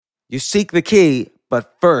You seek the key,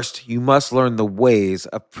 but first you must learn the ways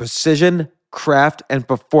of precision, craft, and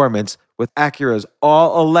performance with Acura's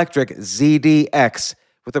all-electric ZDX.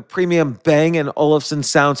 With a premium Bang & Olufsen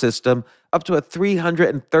sound system, up to a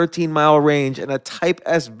 313-mile range, and a Type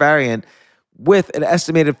S variant with an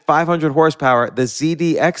estimated 500 horsepower, the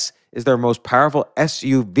ZDX is their most powerful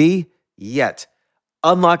SUV yet.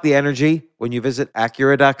 Unlock the energy when you visit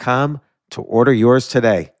Acura.com to order yours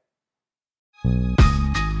today.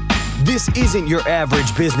 This isn't your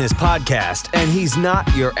average business podcast, and he's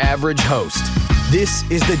not your average host. This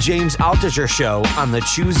is the James Altucher Show on the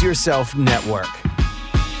Choose Yourself Network.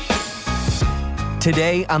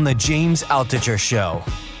 Today on the James Altucher Show.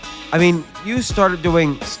 I mean, you started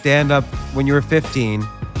doing stand-up when you were 15,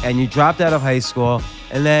 and you dropped out of high school,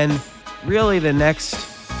 and then really the next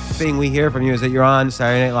thing we hear from you is that you're on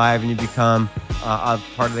Saturday Night Live and you become a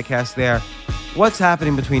part of the cast there. What's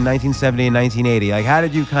happening between 1970 and 1980? Like, how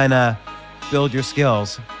did you kind of build your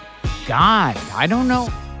skills? God, I don't know.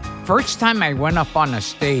 First time I went up on a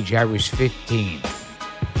stage, I was 15.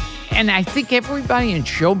 And I think everybody in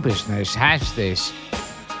show business has this.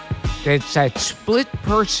 It's that split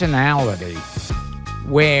personality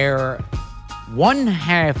where one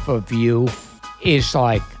half of you is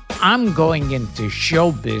like, I'm going into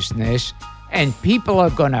show business and people are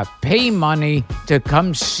going to pay money to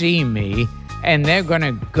come see me, and they're going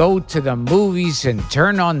to go to the movies and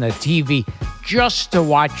turn on the TV just to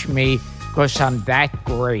watch me because I'm that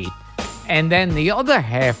great. And then the other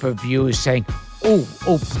half of you is saying,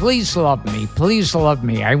 oh, please love me. Please love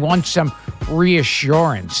me. I want some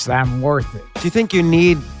reassurance that I'm worth it. Do you think you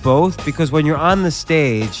need both? Because when you're on the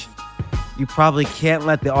stage, you probably can't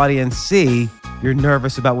let the audience see you're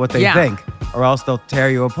nervous about what they think, or else they'll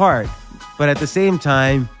tear you apart. But at the same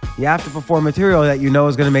time, you have to perform material that you know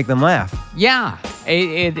is going to make them laugh. Yeah,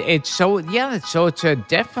 so it's a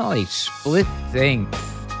definitely split thing.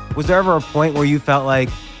 Was there ever a point where you felt like,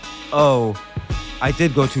 oh, I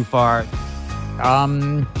did go too far?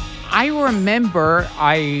 I remember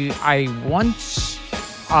I once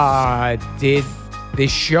did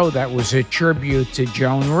this show that was a tribute to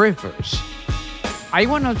Joan Rivers. I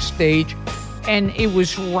went on stage, and it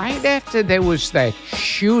was right after there was that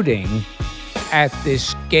shooting at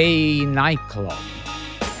this gay nightclub.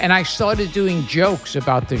 And I started doing jokes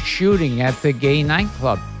about the shooting at the gay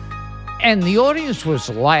nightclub. And the audience was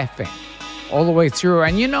laughing all the way through.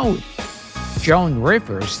 And you know, Joan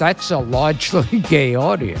Rivers, that's a largely gay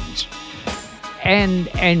audience. And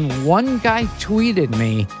one guy tweeted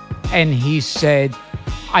me, and he said,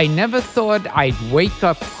 I never thought I'd wake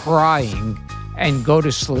up crying and go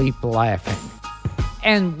to sleep laughing.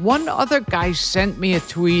 And one other guy sent me a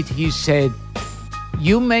tweet. He said,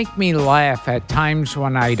 you make me laugh at times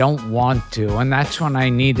when I don't want to, and that's when I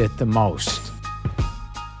need it the most.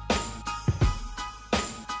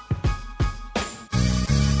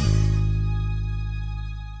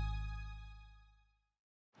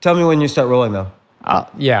 Tell me when you start rolling, though.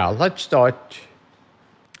 Yeah, let's start.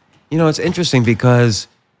 You know, it's interesting because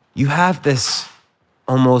you have this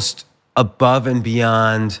almost above and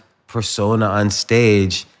beyond persona on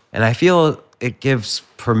stage, and I feel it gives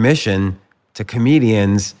permission to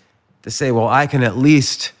comedians to say, well, I can at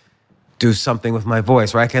least do something with my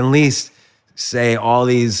voice, or I can at least say all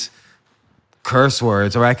these curse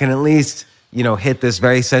words, or I can at least, hit this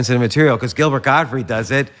very sensitive material, because Gilbert Gottfried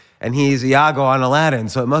does it, and he's Iago on Aladdin,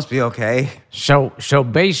 so it must be okay. So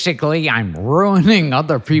basically, I'm ruining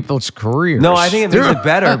other people's careers. No, I think it makes it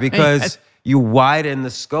better because you widen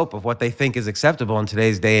the scope of what they think is acceptable in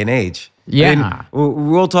today's day and age. Yeah. I mean,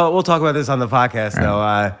 we'll talk about this on the podcast,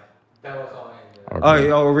 though. That was all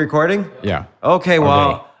okay. Oh, we're recording? Yeah. Okay,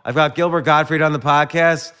 well, I've got Gilbert Gottfried on the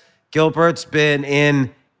podcast. Gilbert's been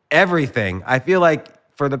in everything. I feel like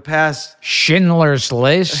for the past... Schindler's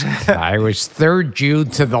List. I was third Jew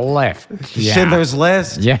to the left. Yeah. Schindler's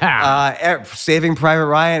List. Yeah. Saving Private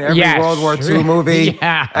Ryan. Every World War II movie.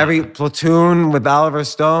 Yeah. Every Platoon with Oliver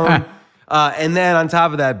Stone. And then on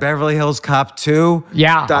top of that, Beverly Hills Cop 2.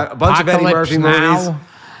 Yeah. A bunch of Eddie Murphy movies.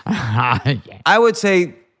 I would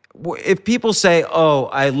say, if people say, oh,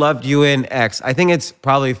 I loved you in X, I think it's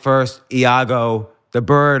probably first Iago, the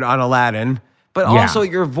bird on Aladdin. But also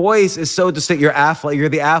your voice is so distinct. You're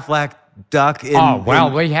the Affleck duck in...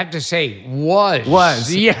 we have to say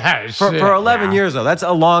was. Yes. For 11 years, though. That's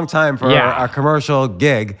a long time for a commercial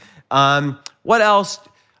gig. What else?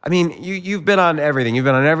 I mean, you've been on everything. You've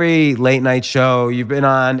been on every late night show. You've been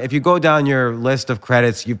on... If you go down your list of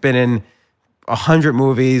credits, you've been in 100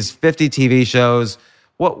 movies, 50 TV shows.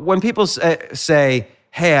 When people say,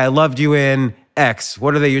 hey, I loved you in X,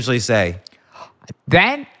 what do they usually say?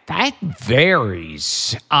 That That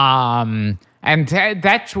varies. And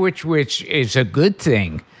that's which is a good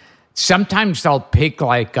thing. Sometimes they'll pick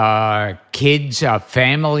like kids,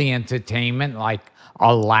 family entertainment, like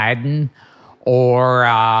Aladdin, or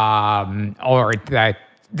that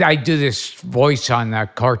I do this voice on a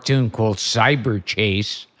cartoon called Cyber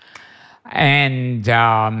Chase, and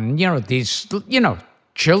these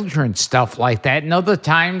children stuff like that. And other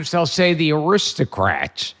times they'll say the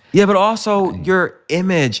Aristocrats. Yeah, but also your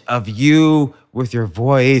image of you with your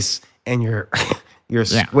voice and your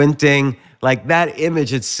squinting, like that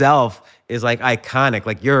image itself is like iconic.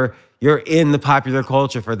 Like you're in the popular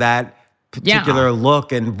culture for that particular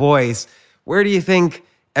look and voice. Where do you think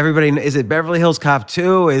everybody is? It Beverly Hills Cop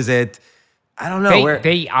 2? Is it, I don't know.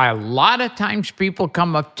 A lot of times people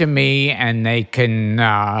come up to me and they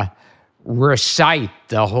can recite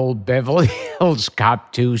the whole Beverly Hills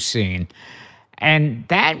Cop 2 scene. And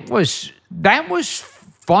that was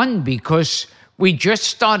fun because we just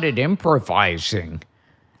started improvising.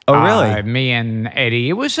 Oh, really? Me and Eddie.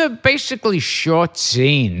 It was a basically short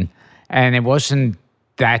scene, and it wasn't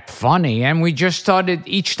that funny. And we just started,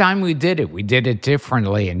 each time we did it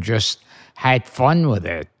differently and just had fun with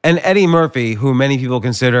it. And Eddie Murphy, who many people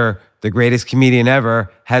consider the greatest comedian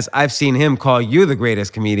ever, I've seen him call you the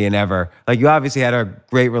greatest comedian ever. Like, you obviously had a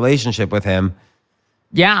great relationship with him.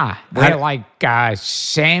 Yeah, we're like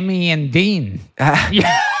Sammy and Dean.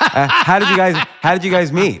 How did you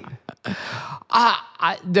guys meet?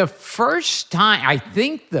 The first time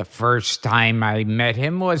I met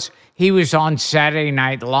him was he was on Saturday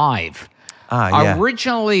Night Live. Yeah.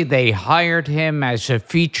 Originally, they hired him as a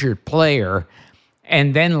featured player,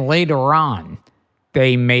 and then later on,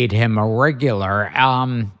 they made him a regular.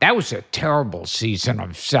 That was a terrible season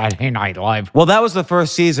of Saturday Night Live. Well, that was the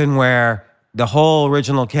first season where the whole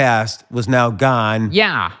original cast was now gone.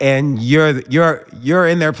 Yeah. And you're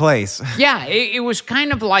in their place. Yeah, it was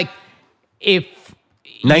kind of like if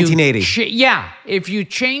 1980. If you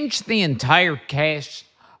changed the entire cast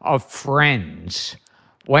of Friends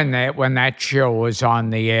when that show was on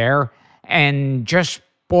the air and just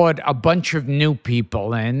brought a bunch of new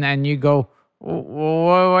people in, and you go,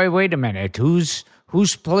 wait a minute, who's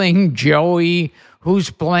playing Joey?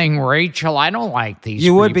 Who's playing Rachel? I don't like these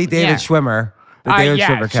You people. would be David Schwimmer, the David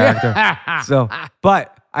Schwimmer character. So,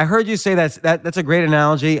 but I heard you say that's a great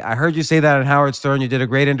analogy. I heard you say that on Howard Stern. You did a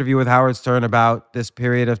great interview with Howard Stern about this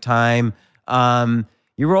period of time.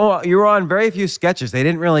 You were on very few sketches. They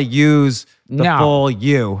didn't really use the full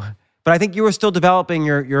you. But I think you were still developing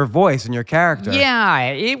your voice and your character. Yeah,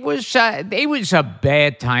 it was a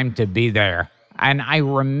bad time to be there. And I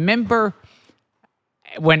remember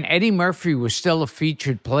when Eddie Murphy was still a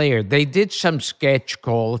featured player, they did some sketch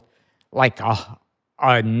called like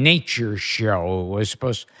a nature show. It was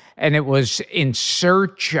supposed, and it was in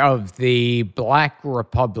search of the Black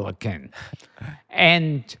Republican,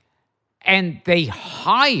 and they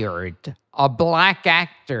hired a black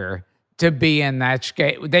actor to be in that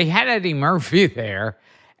sketch. They had Eddie Murphy there,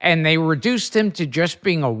 and they reduced him to just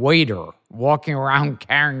being a waiter walking around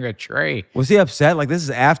carrying a tray. Was he upset? Like, this is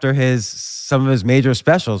after some of his major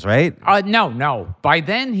specials, right? No. By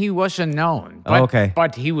then, he wasn't known. But, okay.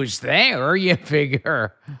 But he was there, you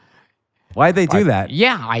figure. Why'd they do that?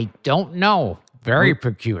 Yeah, I don't know. Very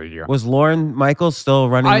peculiar. Was Lorne Michaels still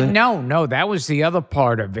running? No, that was the other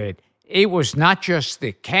part of it. It was not just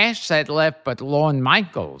the cast that left, but Lorne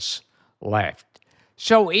Michaels left.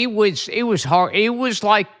 So it was hard. It was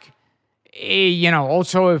like,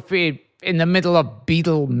 also if in the middle of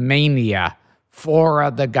Beatlemania, 4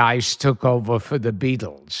 other guys took over for the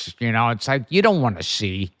Beatles. It's like you don't want to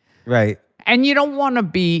see. Right. And you don't want to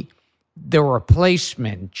be the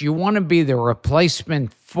replacement. You want to be the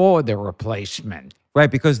replacement for the replacement.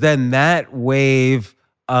 Right, because then that wave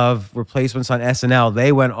of replacements on SNL,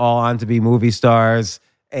 they went all on to be movie stars,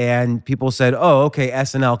 and people said, oh, okay,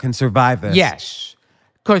 SNL can survive this. Yes.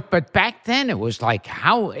 But back then it was like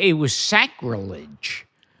it was sacrilege.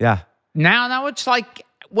 Yeah. Now it's like,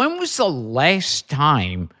 when was the last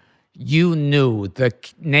time you knew the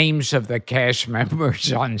names of the cast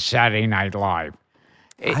members on Saturday Night Live?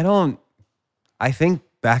 I think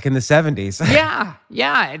back in the 70s.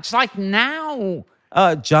 Yeah. It's like now.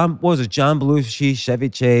 John Belushi, Chevy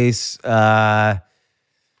Chase,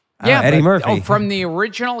 Eddie Murphy. Oh, from the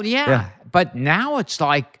original? Yeah. But now it's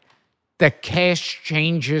like the cast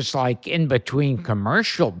changes like in between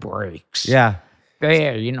commercial breaks. Yeah.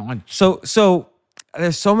 So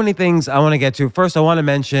there's so many things I want to get to. First, I want to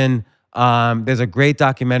mention there's a great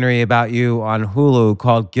documentary about you on Hulu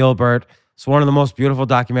called Gilbert. It's one of the most beautiful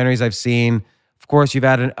documentaries I've seen. of course, you've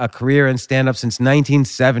had a career in stand-up since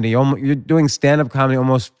 1970. You're doing stand-up comedy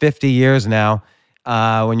almost 50 years now.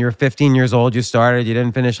 When you were 15 years old, you started. You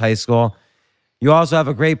didn't finish high school. You also have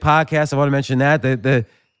a great podcast. I want to mention that, the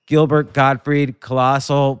Gilbert, Gottfried,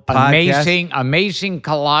 Colossal podcast. Amazing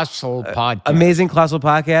Colossal podcast. Amazing Colossal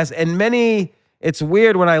podcast. And it's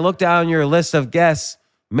weird when I look down your list of guests,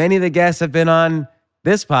 many of the guests have been on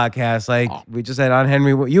this podcast. Like we just had on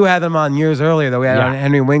Henry. You had them on years earlier, though. We had on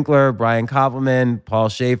Henry Winkler, Brian Koppelman, Paul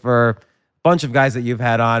Schaefer, a bunch of guys that you've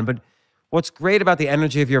had on. But what's great about the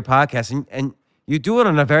energy of your podcast, and you do it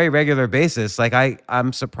on a very regular basis. Like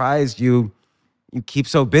I'm surprised you keep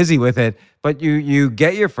so busy with it, but you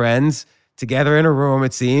get your friends together in a room,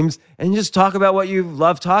 it seems, and you just talk about what you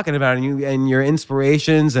love talking about, and your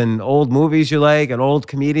inspirations and old movies you like and old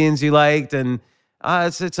comedians you liked, and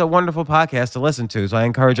it's a wonderful podcast to listen to. So I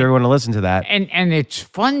encourage everyone to listen to that. And it's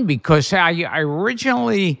fun because I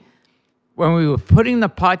originally, when we were putting the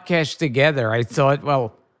podcast together, I thought,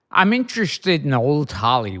 well, I'm interested in old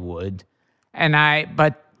Hollywood,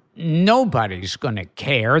 but nobody's going to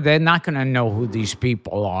care. They're not going to know who these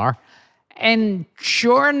people are. And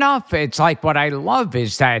sure enough, it's like what I love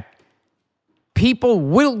is that people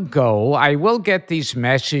will go. I will get these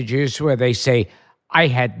messages where they say, I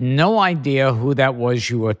had no idea who that was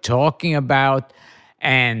you were talking about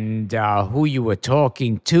and who you were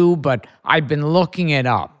talking to, but I've been looking it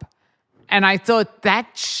up. And I thought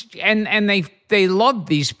and they love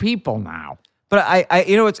these people now. But I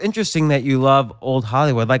it's interesting that you love old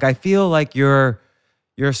Hollywood. Like I feel like your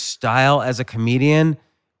style as a comedian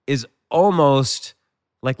is almost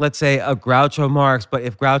like, let's say, a Groucho Marx, but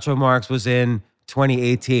if Groucho Marx was in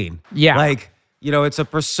 2018. Yeah. Like, it's a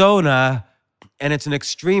persona, and it's an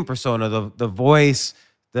extreme persona. The voice,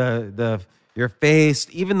 your face,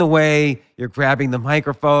 even the way you're grabbing the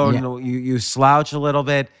microphone, you slouch a little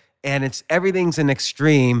bit, and everything's an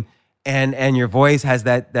extreme, and your voice has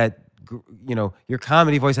that your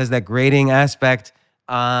comedy voice has that grating aspect.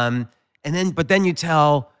 But then you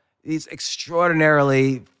tell these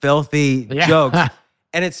extraordinarily filthy jokes.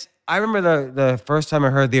 And I remember the first time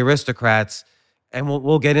I heard The Aristocrats, and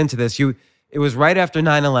we'll get into this. It was right after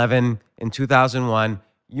 9/11 in 2001.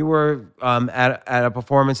 You were at a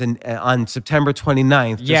performance on September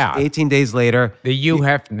 29th, just 18 days later. The Hugh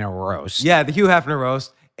Hefner roast. Yeah, the Hugh Hefner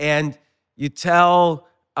roast. And you tell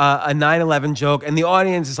a 9/11 joke, and the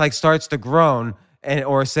audience is starts to groan,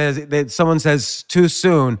 or says that someone says too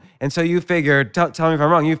soon, and so you figured, tell me if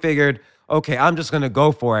I'm wrong, you figured, okay, I'm just going to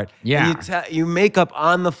go for it. Yeah. And you make up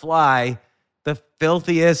on the fly the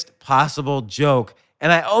filthiest possible joke,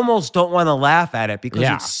 and I almost don't want to laugh at it because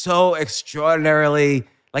it's so extraordinarily,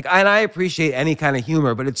 and I appreciate any kind of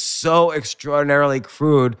humor, but it's so extraordinarily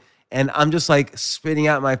crude, and I'm just spitting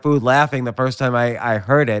out my food laughing the first time I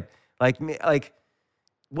heard it.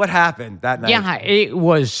 What happened that night? Yeah, it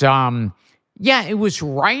was it was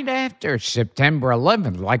right after September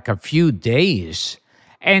 11th, like a few days.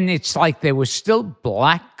 And it's like there was still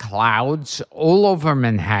black clouds all over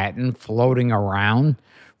Manhattan floating around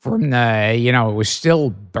from it was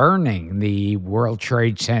still burning, the World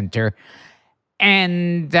Trade Center.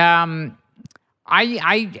 And and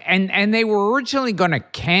they were originally going to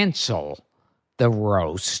cancel the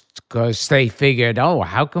roast because they figured,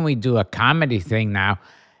 how can we do a comedy thing now?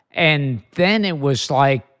 And then it was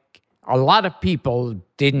like a lot of people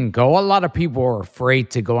didn't go. A lot of people were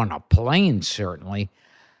afraid to go on a plane, certainly.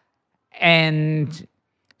 And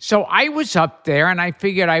so I was up there, and I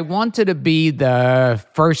figured I wanted to be the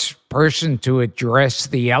first person to address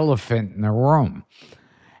the elephant in the room.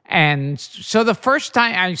 And so the first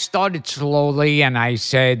time I started slowly, and I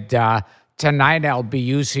said, tonight I'll be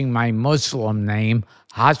using my Muslim name,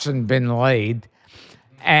 Hassan bin Laden.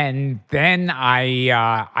 And then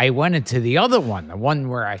I went into the other one, the one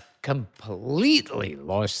where I completely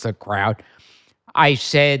lost the crowd. I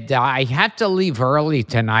said, I have to leave early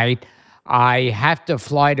tonight. I have to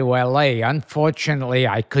fly to L.A. Unfortunately,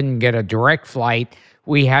 I couldn't get a direct flight.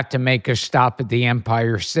 We have to make a stop at the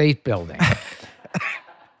Empire State Building.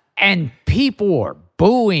 And people were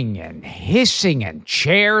booing and hissing, and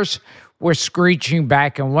chairs were screeching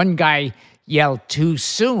back. And one guy yelled too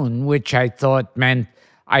soon, which I thought meant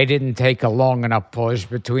I didn't take a long enough pause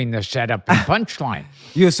between the setup and punchline.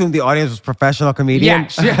 You assumed the audience was professional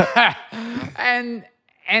comedians? Yes. And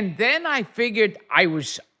then I figured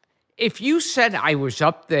if you said I was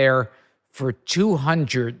up there for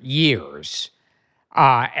 200 years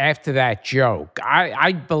after that joke,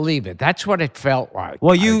 I'd believe it. That's what it felt like.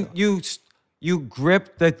 Well, you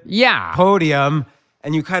gripped the podium,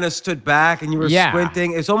 and you kind of stood back and you were Yeah.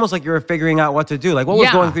 squinting. It's almost like you were figuring out what to do. Like, what was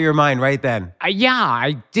Yeah. going through your mind right then? Yeah,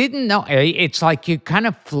 I didn't know. It's like you're kind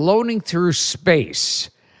of floating through space.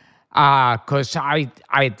 Because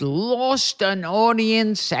I'd lost an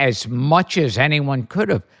audience as much as anyone could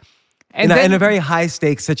have. And In a very high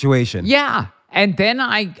stakes situation. yeah. And then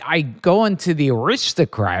I go into the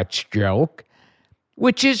aristocrats joke,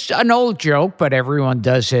 which is an old joke, but everyone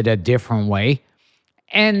does it a different way.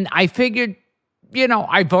 And I figured,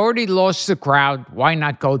 I've already lost the crowd. Why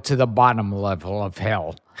not go to the bottom level of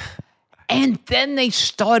hell? And then they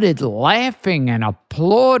started laughing and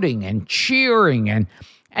applauding and cheering.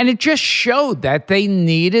 And it just showed that they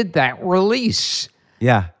needed that release.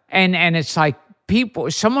 Yeah. And it's like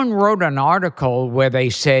someone wrote an article where they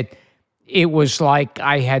said it was like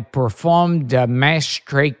I had performed a mass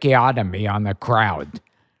tracheotomy on the crowd.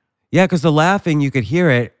 Yeah, because the laughing, you could hear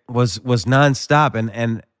it, was nonstop.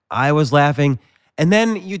 And I was laughing. And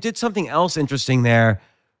then you did something else interesting there,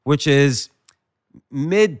 which is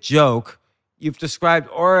mid-joke, you've described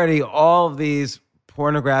already all of these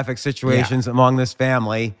pornographic situations among this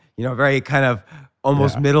family, very kind of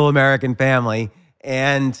almost middle American family.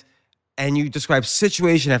 And you describe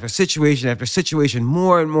situation after situation after situation,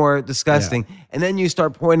 more and more disgusting. Yeah. And then you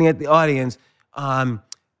start pointing at the audience, do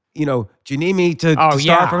you need me to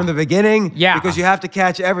start from the beginning? Yeah. Because you have to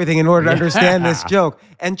catch everything in order to understand this joke.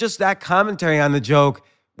 And just that commentary on the joke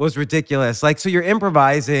was ridiculous. Like, so you're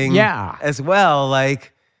improvising as well.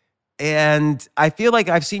 Like, and I feel like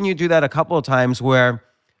I've seen you do that a couple of times where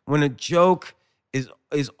when a joke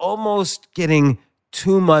is almost getting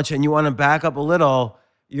too much and you want to back up a little,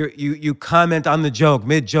 you comment on the joke,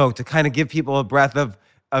 mid-joke, to kind of give people a breath of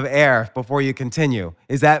air before you continue.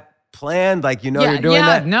 Is that planned? Like, you're doing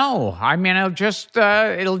that? No. I mean, it'll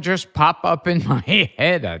just pop up in my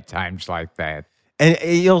head at times like that. And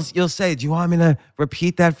you'll say, do you want me to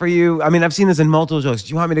repeat that for you? I mean, I've seen this in multiple jokes. Do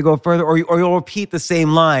you want me to go further? Or you'll repeat the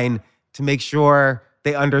same line to make sure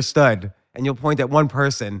they understood. And you'll point at one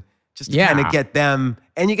person just to kind of get them,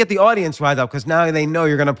 and you get the audience riled up because now they know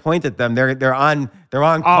you're going to point at them. They're on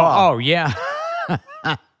call. Oh yeah.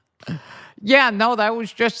 Yeah, no, that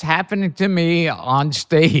was just happening to me on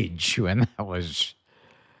stage when that was.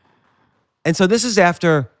 And so this is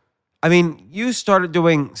after, I mean, you started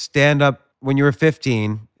doing stand-up when you were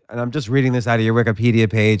 15, and I'm just reading this out of your Wikipedia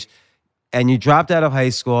page, and you dropped out of high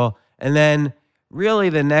school, and then really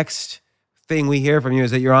the next thing we hear from you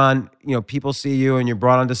is that you're on, people see you and you're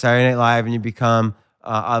brought onto Saturday Night Live and you become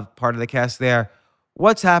a part of the cast there.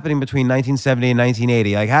 What's happening between 1970 and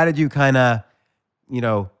 1980? Like, how did you kind of,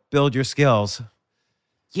 build your skills?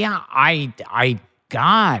 Yeah,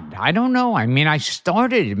 God, I don't know. I mean, I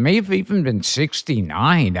started, it may have even been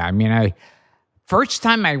 69. I mean, first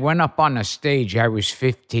time I went up on a stage, I was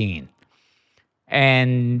 15.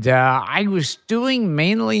 And I was doing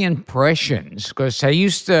mainly impressions because I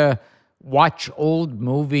used to watch old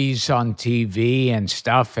movies on TV and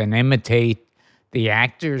stuff and imitate the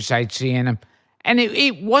actors I'd see in them. And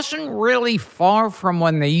it wasn't really far from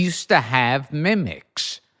when they used to have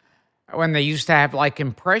mimics, when they used to have like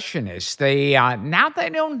impressionists. Now they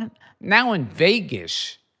don't. Now in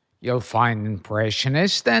Vegas, you'll find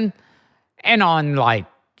impressionists, and on like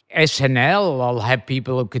SNL, they'll have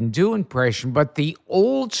people who can do impression. But the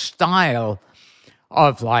old style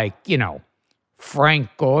of like, Frank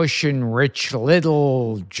Ocean, Rich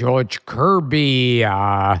Little, George Kirby.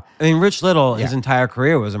 I mean, Rich Little, his entire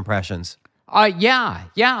career was impressions.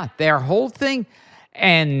 Yeah, their whole thing.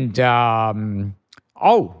 And,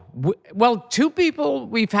 two people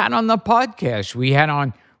we've had on the podcast. We had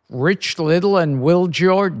on Rich Little and Will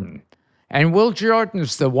Jordan. And Will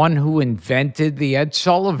Jordan's the one who invented the Ed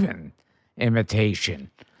Sullivan imitation.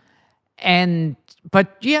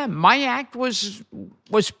 But yeah, my act was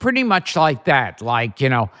pretty much like that. Like,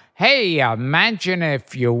 hey, imagine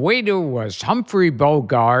if your waiter was Humphrey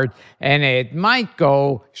Bogart and it might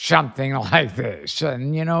go something like this.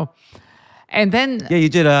 And, and then. Yeah, you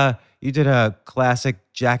did a classic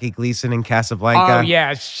Jackie Gleason in Casablanca. Oh,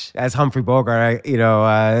 yes. As Humphrey Bogart,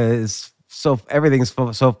 everything's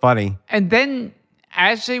so funny. And then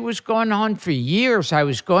as it was going on for years, I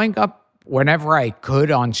was going up whenever I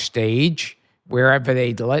could on stage, wherever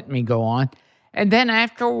they'd let me go on. And then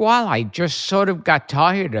after a while, I just sort of got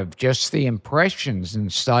tired of just the impressions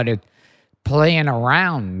and started playing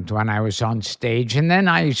around when I was on stage. And then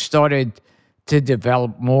I started to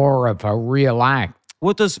develop more of a real act.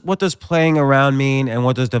 What does playing around mean, and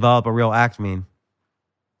what does develop a real act mean?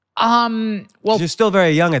 Well, you're still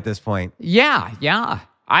very young at this point. Yeah.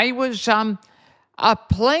 I was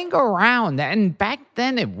playing around, and back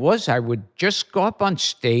then I would just go up on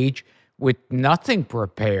stage with nothing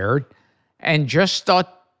prepared and just start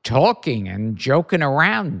talking and joking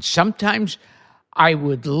around. Sometimes I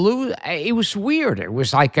would lose. It was weird. It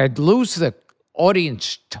was like I'd lose the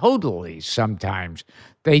audience totally sometimes.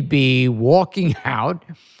 They'd be walking out.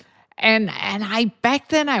 And I back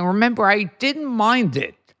then, I remember I didn't mind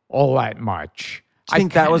it all that much. I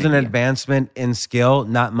think that was an advancement in skill,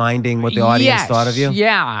 not minding what the audience thought of you?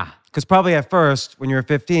 Yeah. Because probably at first, when you were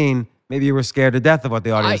 15, maybe you were scared to death of what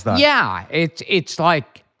the audience thought. Yeah. It's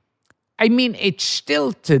like, I mean, it's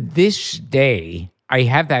still to this day, I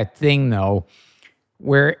have that thing, though,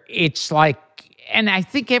 where it's like, and I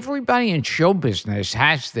think everybody in show business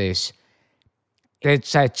has this,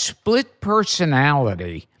 it's that split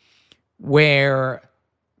personality where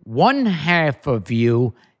one half of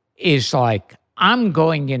you is like, I'm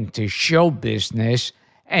going into show business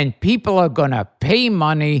and people are going to pay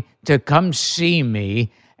money to come see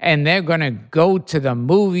me and they're going to go to the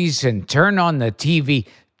movies and turn on the TV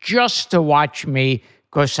just to watch me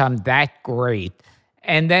because I'm that great.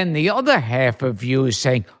 And then the other half of you is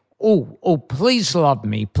saying, oh, please love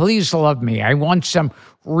me. Please love me. I want some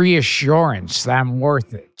reassurance that I'm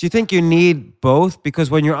worth it. Do you think you need both? Because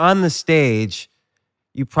when you're on the stage,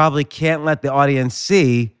 you probably can't let the audience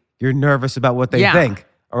see you're nervous about what they think,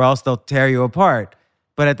 or else they'll tear you apart.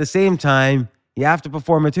 But at the same time, you have to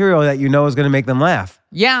perform material that you know is going to make them laugh.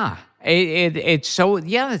 Yeah. So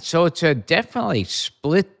it's a definitely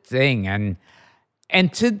split thing.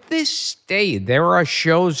 And to this day, there are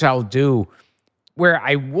shows I'll do where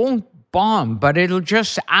I won't bomb, but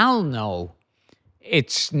I'll know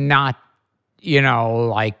it's not,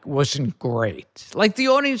 like wasn't great. Like the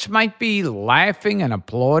audience might be laughing and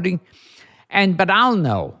applauding, but I'll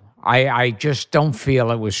know. I just don't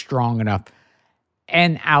feel it was strong enough.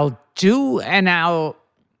 And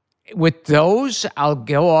with those, I'll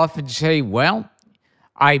go off and say, well,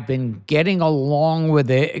 I've been getting along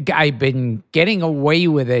with it. I've been getting away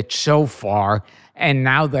with it so far, and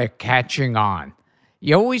now they're catching on.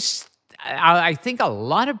 I think a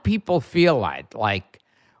lot of people feel like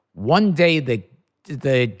one day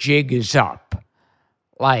the jig is up.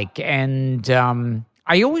 I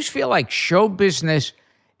always feel like show business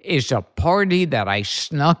is a party that I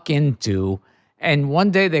snuck into, and one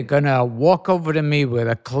day they're going to walk over to me with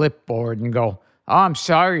a clipboard and go, oh, I'm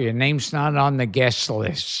sorry, your name's not on the guest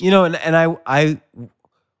list. I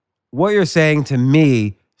what you're saying to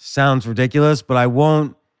me sounds ridiculous, but I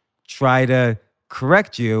won't try to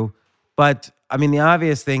correct you. But I mean, the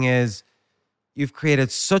obvious thing is you've created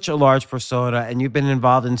such a large persona and you've been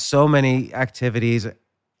involved in so many activities,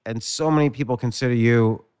 and so many people consider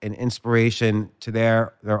you an inspiration to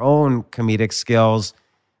their own comedic skills.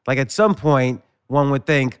 Like at some point, one would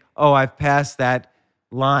think, oh, I've passed that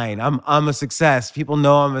line. I'm a success. People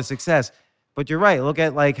know I'm a success. But you're right. Look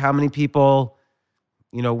at like how many people,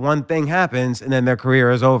 one thing happens and then their career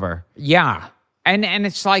is over. Yeah. And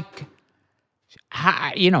it's like,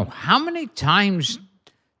 how many times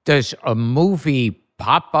does a movie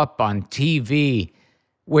pop up on TV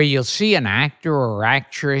where you'll see an actor or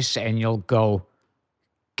actress and you'll go,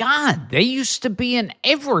 God, they used to be in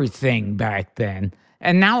everything back then.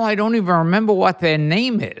 And now I don't even remember what their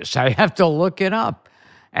name is. I have to look it up.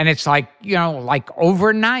 And it's like, like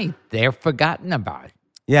overnight, they're forgotten about.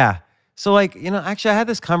 Yeah. So actually I had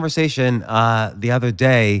this conversation the other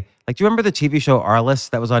day. Like, do you remember the TV show Arliss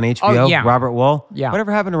that was on HBO? Oh, yeah. Robert Wall? Yeah.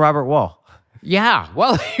 Whatever happened to Robert Wall? Yeah.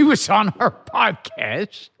 Well, he was on our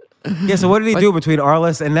podcast. Yeah, so what did he do between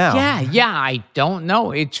Arliss and now? Yeah, I don't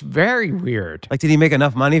know. It's very weird. Like, did he make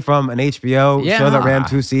enough money from an HBO show that ran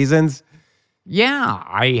 2 seasons? Yeah,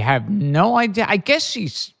 I have no idea. I guess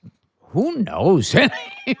who knows?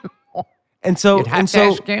 And so, You'd have to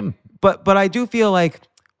ask him. But I do feel like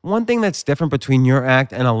one thing that's different between your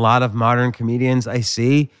act and a lot of modern comedians I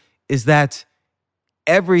see is that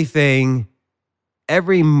every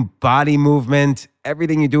body movement,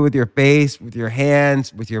 everything you do with your face, with your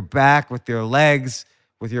hands, with your back, with your legs,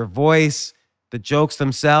 with your voice, the jokes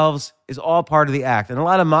themselves is all part of the act. And a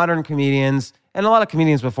lot of modern comedians, and a lot of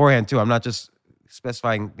comedians beforehand too, I'm not just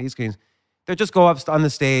specifying these comedians, they'll just go up on the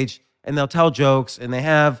stage and they'll tell jokes and they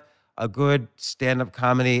have a good stand-up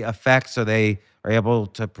comedy effect, so they are able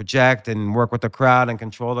to project and work with the crowd and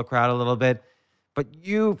control the crowd a little bit. But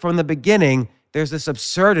you, from the beginning, there's this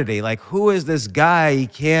absurdity. Like, who is this guy? He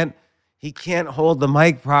can't hold the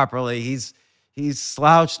mic properly. He's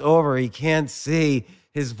slouched over. He can't see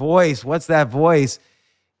his voice. What's that voice?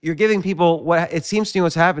 You're giving people what it seems to me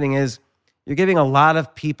what's happening is you're giving a lot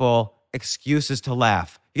of people excuses to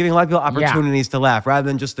laugh. You're giving a lot of people opportunities to laugh rather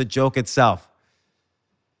than just the joke itself.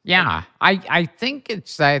 Yeah, I think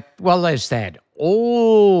it's that, well, there's that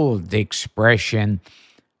old expression.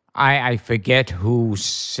 I forget who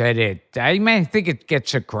said it. I think it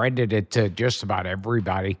gets accredited to just about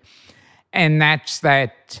everybody. And that's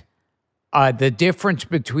that the difference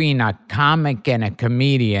between a comic and a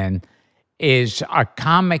comedian is a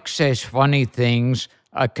comic says funny things,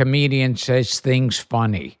 a comedian says things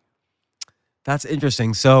funny. That's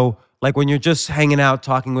interesting. So, like when you're just hanging out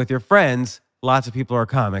talking with your friends, lots of people are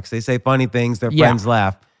comics. They say funny things, their friends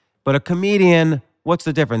laugh. But a comedian, what's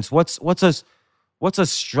the difference? What's a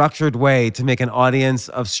structured way to make an audience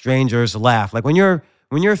of strangers laugh? Like when you're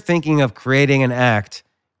thinking of creating an act,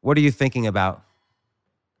 what are you thinking about?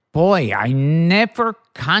 Boy, I never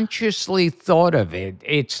consciously thought of it.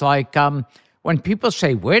 It's like when people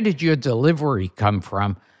say, "Where did your delivery come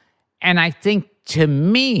from?" And I think to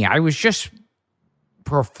me, I was just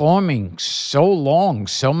performing so long,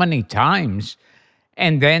 so many times.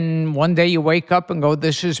 And then one day you wake up and go,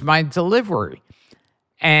 "This is my delivery."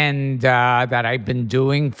 And that I've been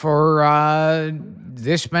doing for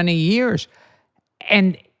this many years.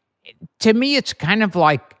 And to me, it's kind of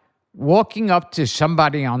like walking up to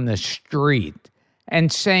somebody on the street and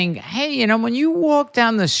saying, "Hey, when you walk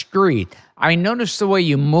down the street, I noticed the way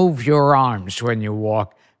you move your arms when you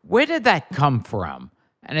walk. Where did that come from?"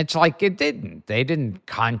 And it's like it didn't. They didn't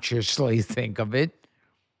consciously think of it.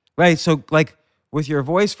 Right. So, like with your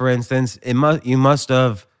voice, for instance, you must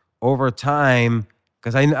have over time,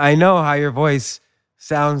 because I know how your voice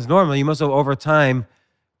sounds normally. You must have over time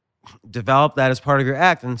developed that as part of your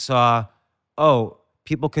act and saw, oh,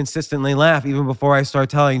 people consistently laugh even before I start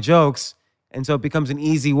telling jokes. And so it becomes an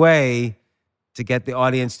easy way to get the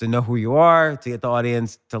audience to know who you are, to get the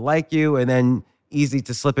audience to like you, and then easy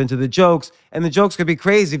to slip into the jokes. And the jokes could be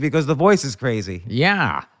crazy because the voice is crazy.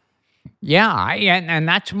 Yeah. Yeah, and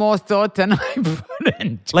that's more thought than I put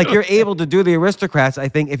into Like you're it. able to do the Aristocrats. I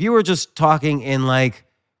think if you were just talking in like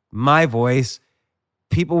my voice,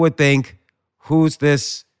 people would think, who's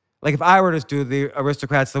this? Like if I were to do the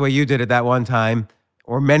Aristocrats the way you did it that one time,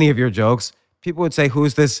 or many of your jokes, people would say,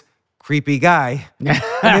 who's this creepy guy?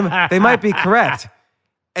 And they might be correct.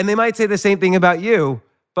 And they might say the same thing about you.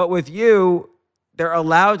 But with you, they're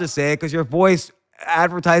allowed to say it because your voice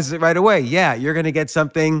advertises it right away. Yeah, you're going to get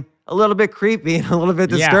something a little bit creepy and a little bit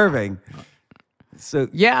disturbing. So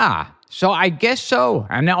Yeah, so I guess so.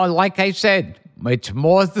 And now, like I said, it's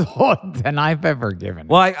more thought than I've ever given.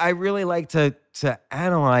 well, I really like to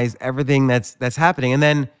analyze everything that's happening. And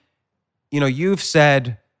then, you've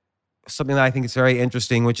said something that I think is very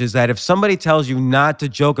interesting, which is that if somebody tells you not to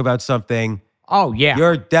joke about something, Oh, yeah.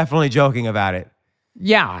 you're definitely joking about it.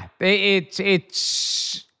 Yeah,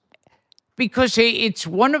 it's because it's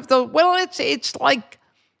one of the, well, it's like,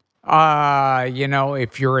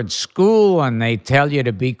 if you're in school and they tell you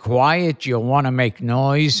to be quiet, you'll want to make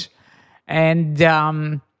noise. And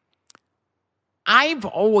I've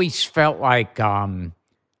always felt like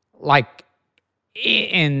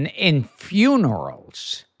in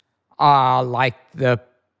funerals,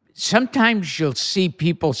 sometimes you'll see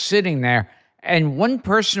people sitting there and one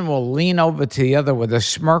person will lean over to the other with a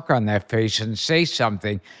smirk on their face and say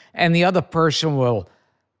something, and the other person will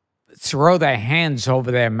throw their hands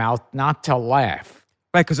over their mouth not to laugh.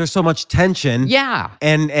 Right, because there's so much tension. Yeah.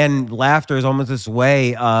 And laughter is almost this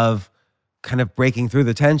way of kind of breaking through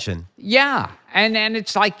the tension. Yeah. And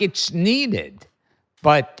it's like it's needed,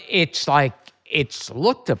 but it's like it's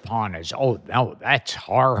looked upon as, oh, no, that's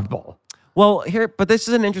horrible. Well, but this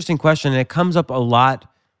is an interesting question, and it comes up a lot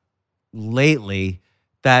lately,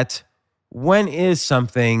 that when is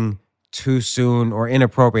something too soon or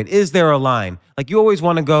inappropriate? Is there a line? Like you always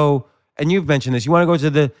want to go, and you've mentioned this, you want to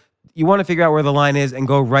go you want to figure out where the line is and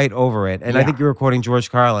go right over it. And I think you were quoting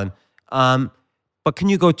George Carlin. But can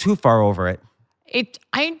you go too far over it?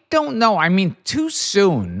 I don't know. I mean, too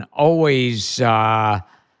soon always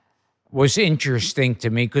was interesting to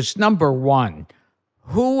me because, number one,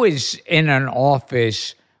 who is in an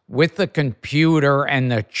office with the computer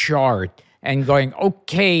and the chart and going,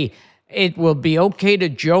 okay, it will be okay to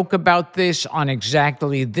joke about this on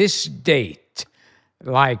exactly this date,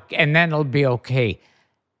 and then it'll be okay.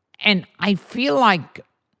 And I feel like,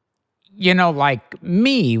 like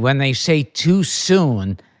me, when they say too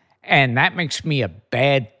soon, and that makes me a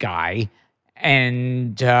bad guy.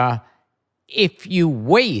 And if you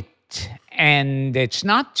wait and it's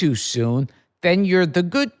not too soon, then you're the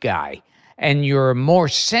good guy and you're more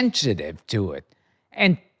sensitive to it.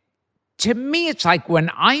 And to me, it's like when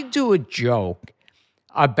I do a joke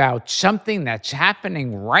about something that's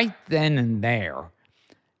happening right then and there,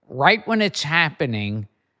 right when it's happening,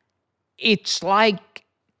 it's like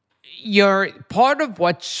part of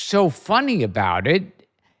what's so funny about it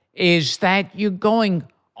is that you're going,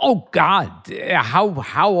 oh God, how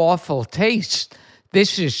awful taste.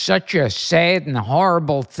 This is such a sad and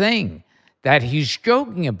horrible thing that he's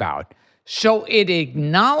joking about. So it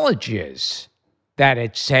acknowledges that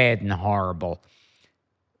it's sad and horrible.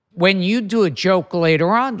 When you do a joke later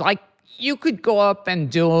on, like you could go up and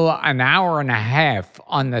do an hour and a half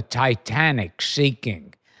on the Titanic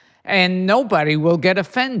sinking, and nobody will get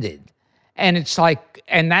offended. And it's like,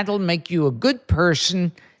 and that'll make you a good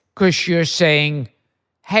person because you're saying,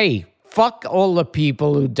 hey, fuck all the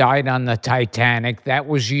people who died on the Titanic. That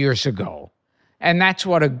was years ago. And that's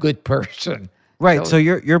what a good person. Right. So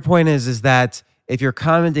your point is that if you're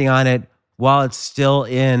commenting on it while it's still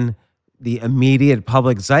in the immediate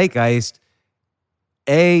public zeitgeist,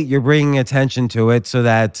 you're bringing attention to it so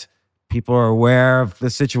that people are aware of the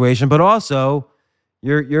situation, but also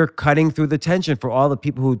you're cutting through the tension for all the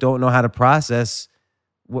people who don't know how to process.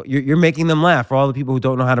 You're making them laugh for all the people who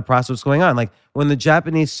don't know how to process what's going on. Like when the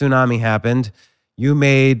Japanese tsunami happened, you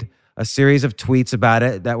made a series of tweets about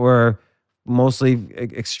it that were mostly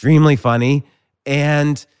extremely funny.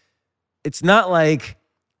 And it's not like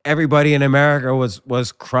everybody in America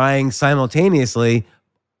was crying simultaneously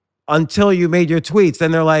until you made your tweets.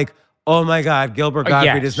 Then they're like, oh my God, Gilbert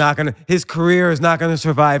Gottfried his career is not going to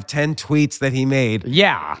survive 10 tweets that he made.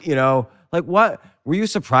 Yeah. You know, like what? Were you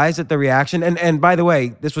surprised at the reaction? And by the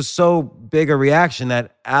way, this was so big a reaction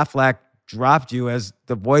that Aflac dropped you as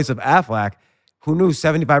the voice of Aflac. Who knew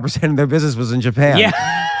 75% of their business was in Japan? Yeah.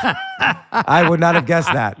 I would not have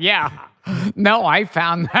guessed that. Yeah. No, I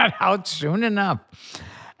found that out soon enough.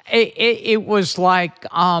 It was like,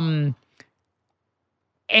 and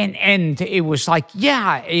it was like,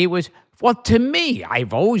 yeah, it was, well, to me,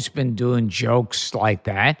 I've always been doing jokes like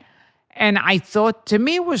that. And I thought, to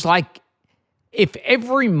me, it was like, if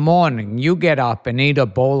every morning you get up and eat a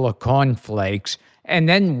bowl of cornflakes, and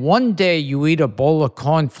then one day you eat a bowl of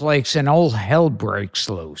cornflakes and all hell breaks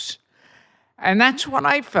loose. And that's what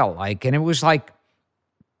I felt like. And it was like,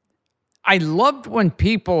 I loved when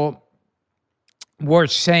people were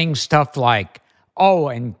saying stuff like, oh,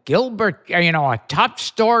 and Gilbert, a top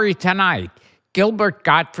story tonight, Gilbert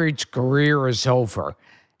Gottfried's career is over.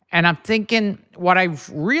 And I'm thinking, what I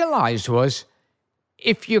realized was,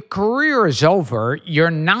 if your career is over, you're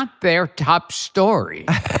not their top story.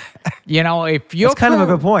 If your That's kind of a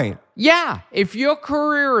good point. Yeah, if your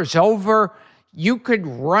career is over, you could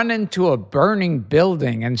run into a burning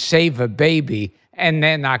building and save a baby, and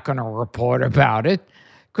they're not going to report about it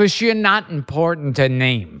because you're not important a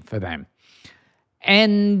name for them.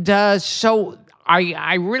 And so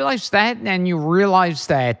I realized that, and you realize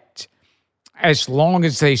that as long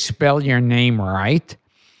as they spell your name right,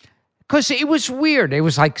 because it was weird. It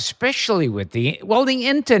was like, especially with the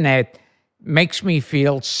internet makes me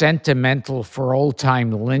feel sentimental for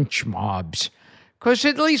old-time lynch mobs. Because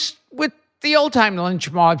at least with the old-time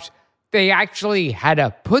lynch mobs, they actually had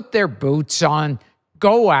to put their boots on,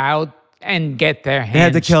 go out, and get their hands dirty. They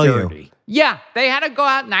had to kill you. Yeah, they had to go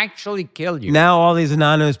out and actually kill you. Now all these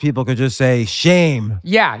anonymous people could just say, shame.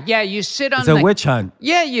 Yeah, you sit on It's a witch hunt.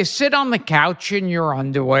 Yeah, you sit on the couch in your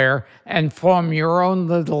underwear and form your own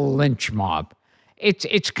little lynch mob.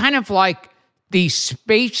 It's kind of like the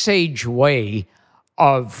space age way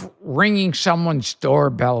of ringing someone's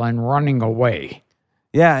doorbell and running away.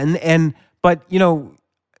 Yeah, but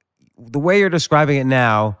the way you're describing it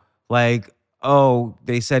now, like, oh,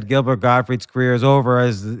 they said Gilbert Gottfried's career is over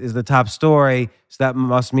is the top story, so that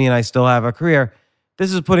must mean I still have a career.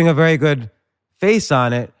 This is putting a very good face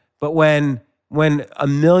on it. But when a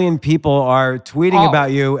million people are tweeting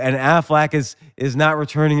about you and Aflac is not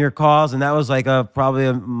returning your calls, and that was like probably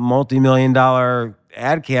a multi-million-dollar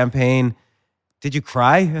ad campaign, did you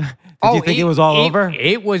cry? Did you think it was all over?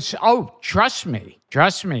 It was, trust me.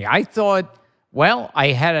 I thought, well,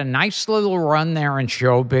 I had a nice little run there in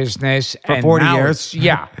show business. For 40 years.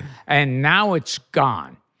 Yeah. And now it's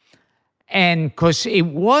gone. And because it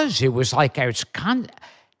was like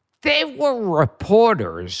there were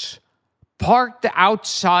reporters parked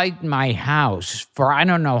outside my house for I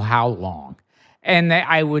don't know how long. And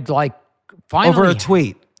I would finally. Over a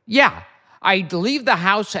tweet. Yeah. I'd leave the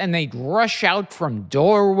house and they'd rush out from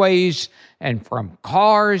doorways and from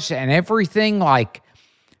cars and everything like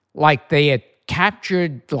they had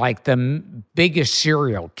captured the biggest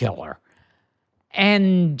serial killer.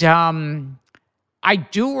 And I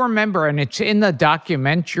do remember, and it's in the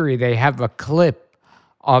documentary, they have a clip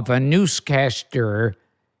of a newscaster.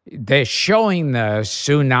 They're showing the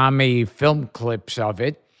tsunami film clips of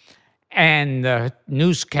it. And the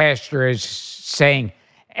newscaster is saying,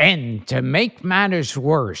 and to make matters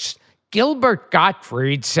worse, Gilbert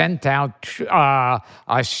Gottfried sent out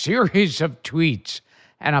a series of tweets,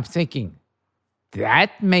 and I'm thinking,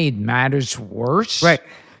 that made matters worse? Right.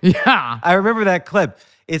 Yeah. I remember that clip.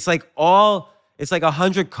 It's like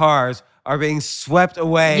 100 cars are being swept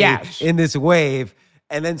away Yes. in this wave,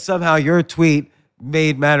 and then somehow your tweet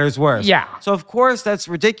made matters worse. Yeah. So of course that's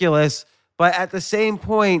ridiculous, but at the same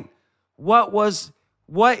point, what was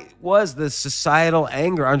the societal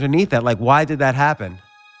anger underneath that? Like, why did that happen?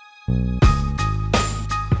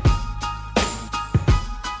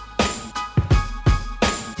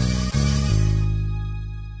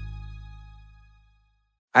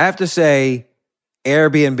 I have to say,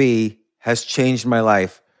 Airbnb has changed my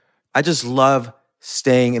life. I just love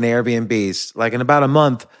staying in Airbnbs. Like in about a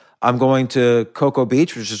month, I'm going to Cocoa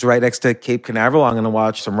Beach, which is right next to Cape Canaveral. I'm going to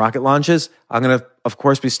watch some rocket launches. I'm going to, of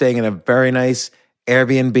course, be staying in a very nice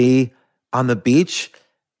Airbnb on the beach.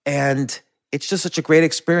 And it's just such a great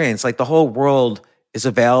experience. Like the whole world is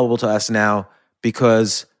available to us now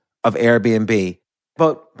because of Airbnb.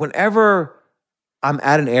 But whenever I'm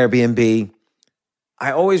at an Airbnb,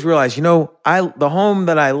 I always realize, the home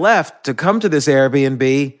that I left to come to this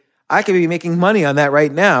Airbnb, I could be making money on that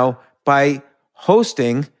right now by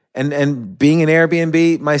hosting and being an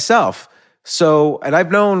Airbnb myself. So, and I've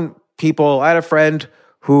known people, I had a friend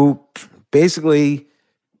who basically,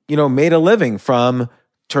 made a living from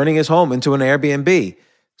turning his home into an Airbnb.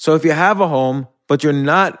 So if you have a home, but you're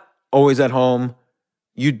not always at home,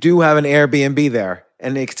 you do have an Airbnb there.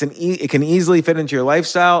 And it can easily fit into your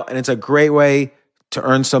lifestyle, and it's a great way to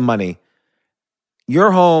earn some money.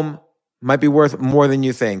 Your home might be worth more than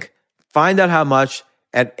you think. Find out how much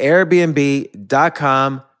at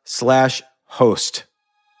airbnb.com/host.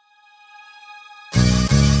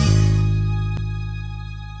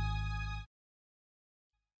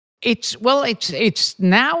 It's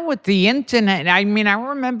now with the internet. I mean, I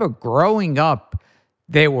remember growing up,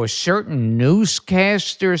 there were certain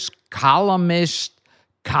newscasters, columnists,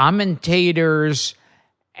 commentators,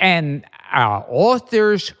 and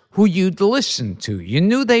authors who you'd listen to. You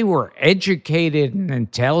knew they were educated and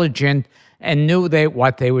intelligent and knew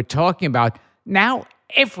what they were talking about. Now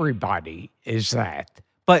everybody is that.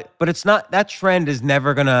 But it's not, that trend is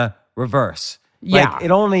never gonna reverse. Yeah. Like,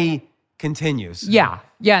 it only continues. Yeah.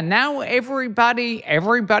 Now everybody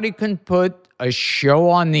can put a show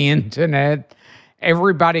on the internet.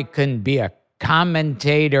 Everybody can be a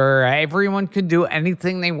commentator. Everyone can do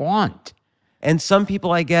anything they want. And some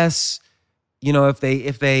people, I guess, if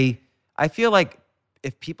they, I feel like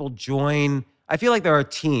if people join, I feel like there are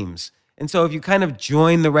teams. And so if you kind of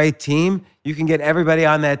join the right team, you can get everybody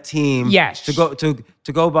on that team Yes. to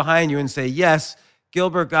go behind you and say, yes,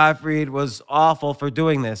 Gilbert Gottfried was awful for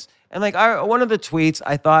doing this. And like one of the tweets,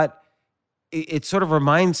 I thought it sort of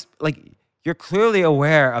reminds, like, you're clearly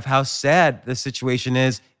aware of how sad the situation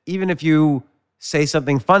is, even if you say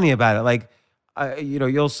something funny about it. Like,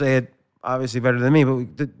 you'll say it obviously better than me,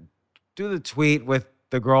 but do the tweet with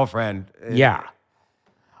the girlfriend. Yeah.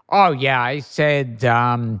 Oh, yeah. I said,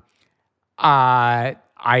 I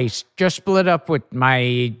just split up with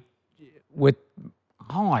I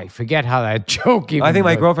forget how that joke even I think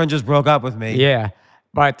my goes. girlfriend just broke up with me. Yeah.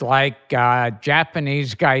 But like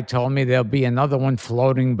Japanese guy told me there'll be another one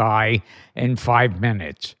floating by in 5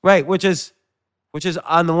 minutes. Right, which is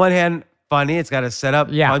on the one hand funny. It's got a setup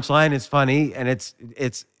punchline. It's funny, and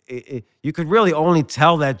you could really only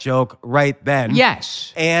tell that joke right then.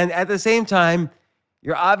 Yes. And at the same time,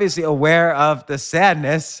 you're obviously aware of the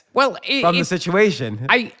sadness from the situation.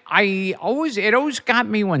 It always got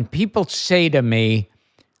me when people say to me,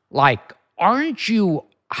 like,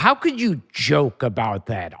 how could you joke about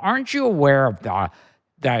that? Aren't you aware of the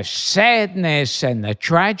sadness and the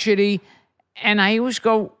tragedy? And I always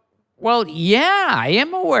go, well, yeah, I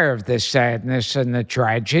am aware of the sadness and the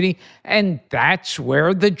tragedy, and that's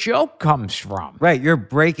where the joke comes from. Right, you're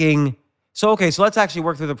breaking. So let's actually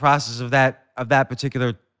work through the process of that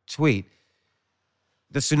particular tweet.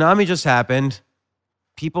 The tsunami just happened.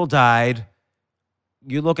 People died.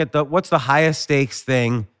 You look at what's the highest stakes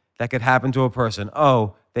thing that could happen to a person?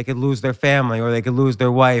 Oh, they could lose their family, or they could lose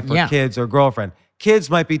their wife or kids or girlfriend. Kids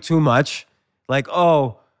might be too much. Like,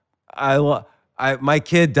 oh, my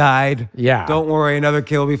kid died. Yeah. Don't worry, another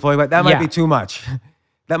kid will be floating by. That might be too much.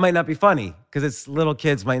 That might not be funny because it's little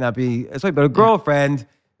kids might not be as funny. But a girlfriend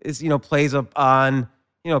is, plays up on,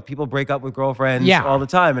 people break up with girlfriends all the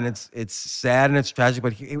time, and it's sad and it's tragic.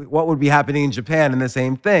 But what would be happening in Japan in the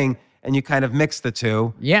same thing? And you kind of mix the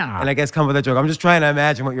two. Yeah. And I guess come with a joke. I'm just trying to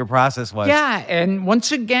imagine what your process was. Yeah. And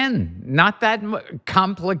once again, not that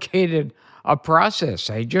complicated a process.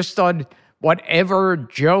 I just thought whatever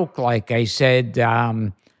joke, like I said,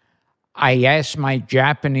 I asked my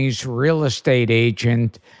Japanese real estate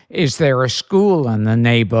agent, is there a school in the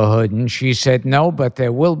neighborhood? And she said, no, but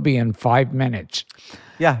there will be in 5 minutes.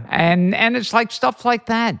 Yeah. And it's like stuff like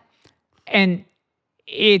that. And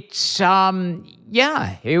it's,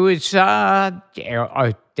 it was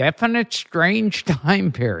a definite strange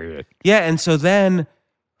time period. Yeah. And so then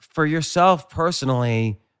for yourself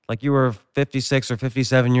personally, like you were 56 or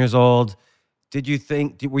 57 years old,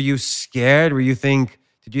 were you scared?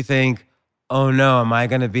 Did you think, oh no, am I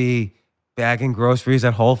going to be bagging groceries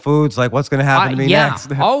at Whole Foods? Like what's going to happen to me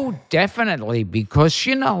next? Oh, definitely. Because,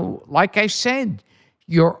 like I said,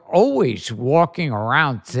 you're always walking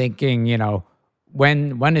around thinking,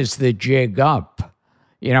 when is the jig up?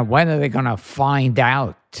 When are they going to find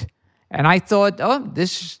out? And I thought, oh,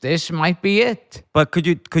 this might be it. But could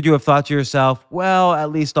you have thought to yourself, well,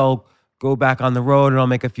 at least I'll go back on the road and I'll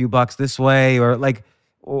make a few bucks this way,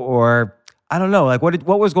 or I don't know, like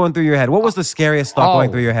what was going through your head? What was the scariest thought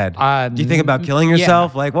going through your head? Do you think about killing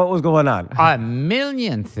yourself? Like what was going on? A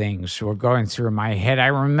million things were going through my head. I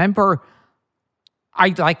remember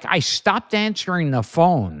I stopped answering the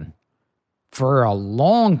phone for a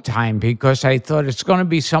long time because I thought it's going to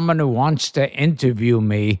be someone who wants to interview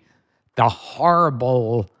me, the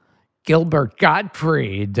horrible Gilbert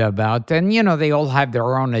Gottfried about, and they all have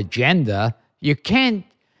their own agenda. You can't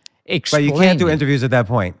explain. But you can't do interviews at that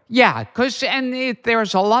point. Yeah, because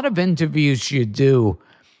there's a lot of interviews you do.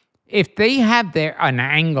 If they have an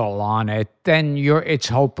angle on it, then it's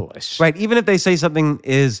hopeless. Right. Even if they say something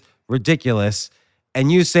is ridiculous,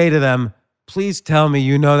 and you say to them, "Please tell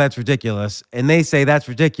me that's ridiculous," and they say that's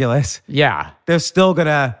ridiculous. Yeah, they're still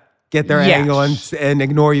gonna get their angle and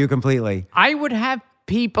ignore you completely. I would have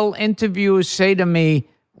interviewers say to me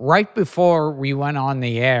right before we went on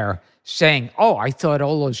the air, saying, oh, I thought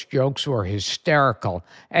all those jokes were hysterical.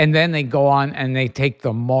 And then they go on and they take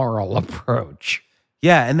the moral approach.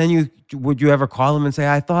 Yeah, and then would you ever call them and say,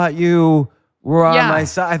 I thought you were on my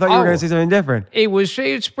side. I thought you were going to say something different.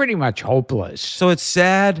 It's pretty much hopeless. So it's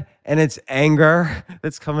sad and it's anger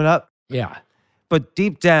that's coming up. Yeah. But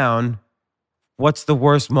deep down, what's the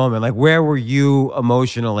worst moment? Like, where were you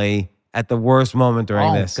emotionally at the worst moment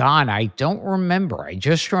during this? Oh, God, I don't remember. I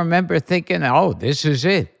just remember thinking, oh, this is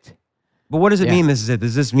it. But what does it mean, this is it?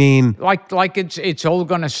 Does this mean... Like it's all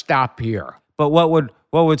going to stop here. But what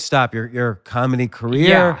would stop? Your comedy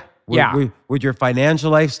career? Would your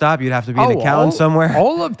financial life stop? You'd have to be an accountant somewhere?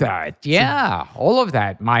 All of that, yeah. All of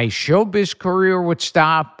that. My showbiz career would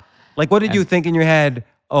stop. Like, what did you think in your head?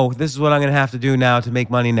 Oh, this is what I'm going to have to do now to make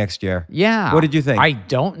money next year. Yeah. What did you think? I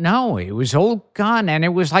don't know. It was all gone. And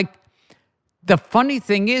it was like... The funny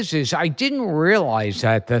thing is I didn't realize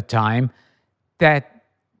at the time that,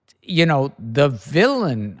 the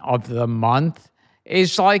villain of the month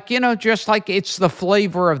is like, just like it's the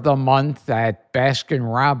flavor of the month at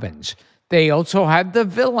Baskin-Robbins. They also have the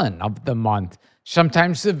villain of the month,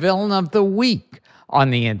 sometimes the villain of the week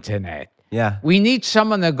on the internet. Yeah. We need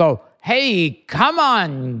someone to go, hey, come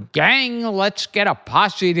on, gang, let's get a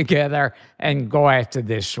posse together and go after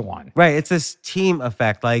this one. Right. It's this team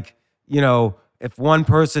effect. Like, if one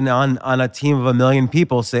person on a team of 1 million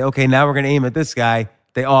people say, okay, now we're going to aim at this guy,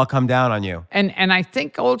 they all come down on you. And I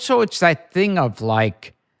think also it's that thing of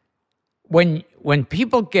like, when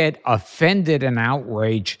people get offended and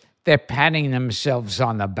outraged, they're patting themselves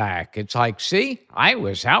on the back. It's like, see, I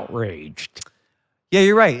was outraged. Yeah,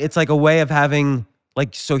 you're right. It's like a way of having,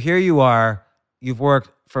 like, so here you are, you've worked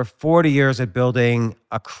for 40 years at building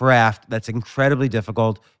a craft that's incredibly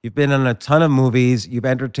difficult. You've been in a ton of movies. You've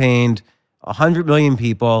entertained 100 million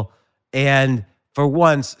people. And for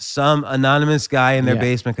once, some anonymous guy in their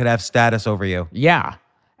basement could have status over you. Yeah.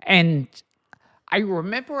 And I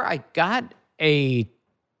remember I got two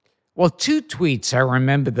tweets I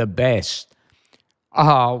remember the best.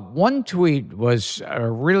 One tweet was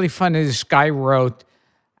really funny. This guy wrote,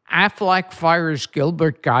 Affleck fires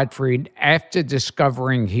Gilbert Gottfried after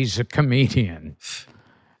discovering he's a comedian.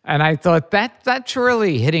 And I thought that's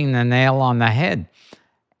really hitting the nail on the head.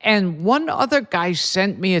 And one other guy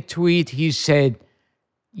sent me a tweet. He said,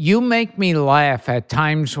 you make me laugh at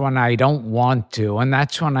times when I don't want to, and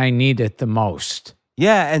that's when I need it the most.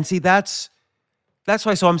 Yeah, and see, that's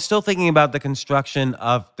why. So I'm still thinking about the construction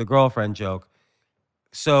of the girlfriend joke.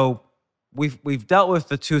 So we've dealt with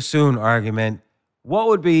the too soon argument. What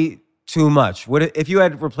would be too much? If you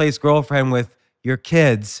had replaced girlfriend with your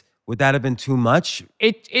kids, would that have been too much?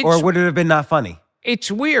 Or would it have been not funny?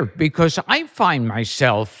 It's weird because I find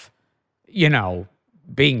myself,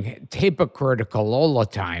 being hypocritical all the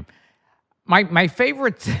time. My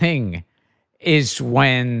favorite thing is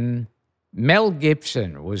when Mel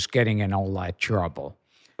Gibson was getting in all that trouble.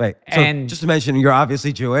 Right. So And just to mention, you're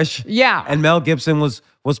obviously Jewish. Yeah. And Mel Gibson was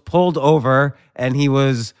pulled over, and he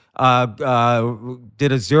was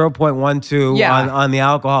did a 0.12 Yeah. on the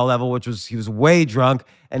alcohol level, which was he was way drunk,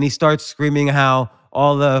 and he starts screaming how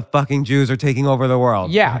all the fucking Jews are taking over the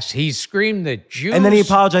world. yes, he screamed that Jews, And then he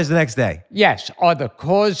apologized the next day. yes, are the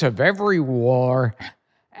cause of every war.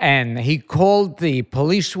 And he called the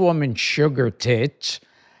policewoman sugar tits.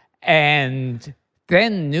 And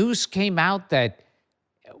then news came out that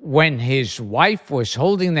when his wife was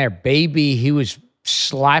holding their baby, he was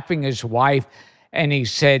slapping his wife. And he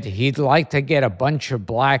said he'd like to get a bunch of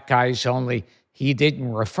black guys, only he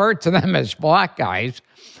didn't refer to them as black guys,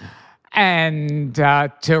 and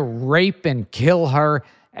to rape and kill her.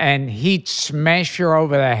 And he'd smash her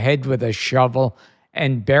over the head with a shovel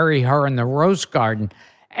and bury her in the rose garden.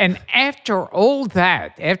 And after all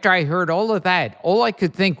that, after I heard all of that, all I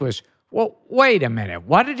could think was, well, wait a minute.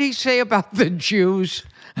 What did he say about the Jews?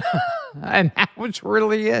 And that was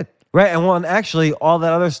really it. Right. And well, and actually, all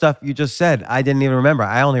that other stuff you just said, I didn't even remember.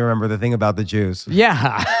 I only remember the thing about the Jews.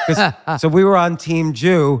 Yeah. So we were on Team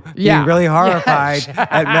Jew, being Yeah. really horrified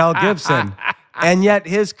at Mel Gibson. And yet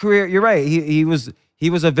his career, you're right, he was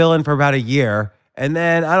a villain for about a year. And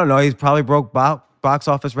then, I don't know, he's probably broke box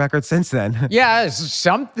office records since then. Yeah, it's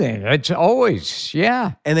something. It's always,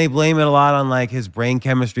 yeah. And they blame it a lot on like his brain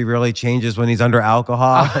chemistry really changes when he's under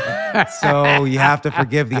alcohol. So you have to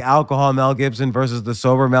forgive the alcohol Mel Gibson versus the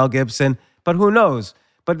sober Mel Gibson. But who knows?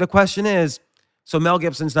 But the question is, so Mel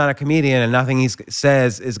Gibson's not a comedian and nothing he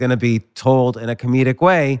says is going to be told in a comedic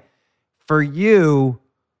way. For you,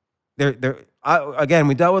 again,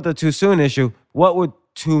 we dealt with the too soon issue. What would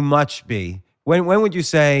too much be? When would you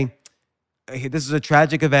say, hey, this is a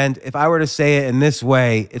tragic event. If I were to say it in this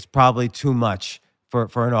way, it's probably too much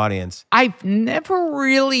for an audience. I've never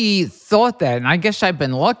really thought that, and I guess I've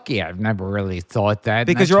been lucky. I've never really thought that.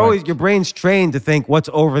 Because your brain's trained to think what's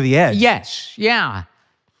over the edge. Yes, yeah.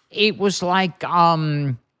 It was like,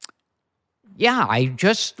 I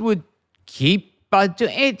just would keep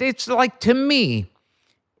it's like, to me,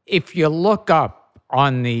 if you look up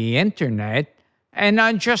on the internet and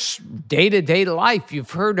on just day-to-day life,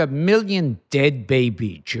 you've heard a million dead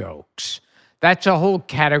baby jokes. That's a whole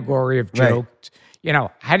category of jokes. Right. You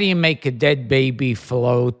know, how do you make a dead baby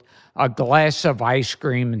float? A glass of ice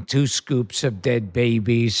cream and 2 scoops of dead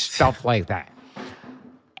babies, stuff like that.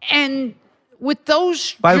 And with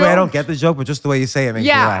those By the way, I don't jokes- get the joke, but just the way you say it makes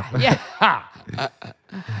me laugh. Yeah.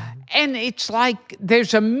 And it's like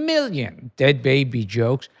there's a million dead baby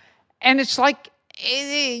jokes. And it's like,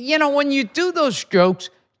 you know, when you do those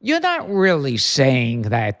jokes, you're not really saying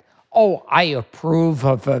that, oh, I approve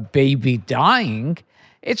of a baby dying.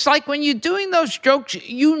 It's like when you're doing those jokes,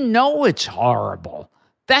 you know it's horrible.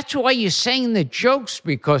 That's why you're saying the jokes,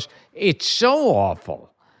 because it's so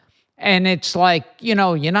awful. And it's like, you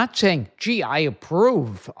know, you're not saying, gee, I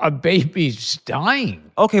approve a baby's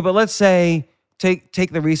dying. Okay, but let's say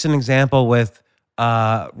take the recent example with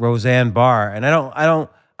Roseanne Barr, and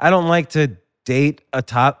I don't like to date a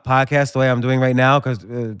top podcast the way I'm doing right now,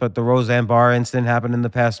 but the Roseanne Barr incident happened in the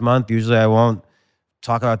past month. Usually, I won't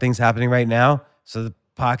talk about things happening right now, so the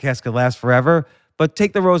podcast could last forever. But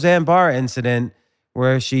take the Roseanne Barr incident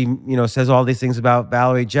where she, you know, says all these things about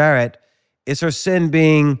Valerie Jarrett. Is her sin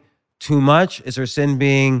being too much? Is her sin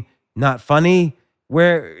being not funny?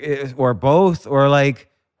 Or both? Or like,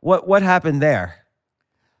 what happened there?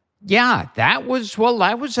 Yeah, that was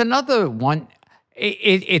another one.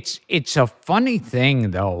 It's a funny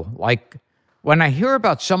thing, though. Like, when I hear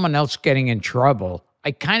about someone else getting in trouble,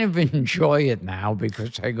 I kind of enjoy it now,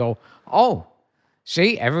 because I go, oh,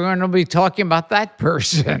 see, everyone will be talking about that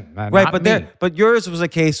person. Right, but yours was a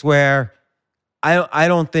case where I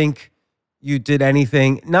don't think you did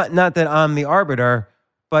anything. Not that I'm the arbiter,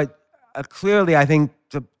 but clearly I think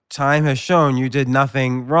the time has shown you did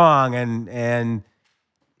nothing wrong, and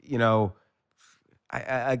you know,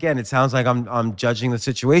 again, it sounds like I'm judging the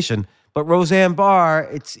situation. But Roseanne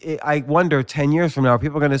Barr, I wonder 10 years from now,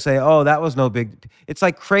 people are going to say, oh, that was no big. It's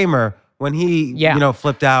like Kramer when he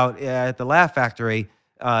flipped out at the Laugh Factory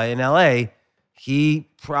in L.A. He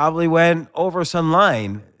probably went over some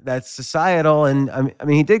line that's societal, and I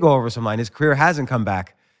mean, he did go over some line. His career hasn't come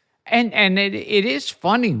back. And it is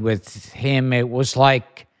funny with him. It was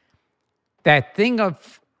like that thing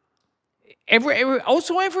of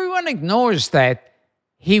everyone ignores that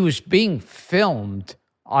he was being filmed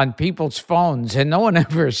on people's phones, and no one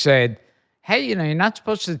ever said, hey, you know, you're not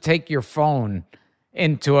supposed to take your phone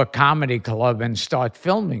into a comedy club and start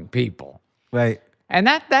filming people. Right. And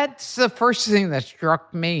that's the first thing that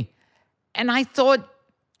struck me. And I thought,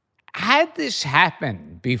 had this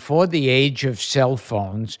happened before the age of cell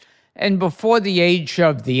phones and before the age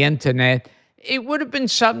of the internet, it would have been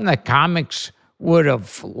something that comics would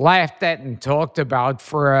have laughed at and talked about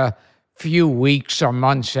for a few weeks or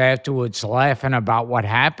months afterwards, laughing about what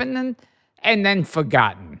happened and then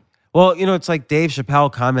forgotten. Well, it's like Dave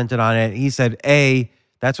Chappelle commented on it. He said,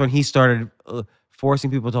 that's when he started forcing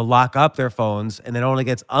people to lock up their phones, and it only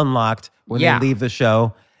gets unlocked when they leave the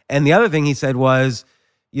show. And the other thing he said was,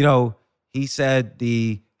 he said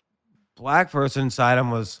the black person inside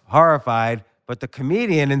him was horrified, but the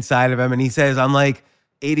comedian inside of him, and he says, I'm like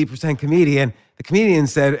 80% comedian. The comedian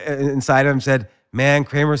said inside of him said, man,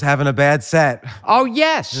 Kramer's having a bad set. Oh,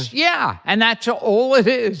 yes. Yeah. And that's all it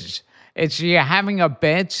is. It's you're having a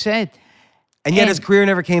bad set. And yet his career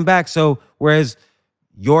never came back. So whereas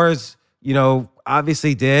yours,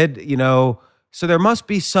 obviously did, so there must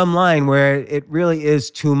be some line where it really is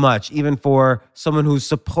too much, even for someone who's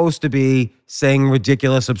supposed to be saying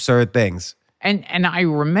ridiculous, absurd things. And I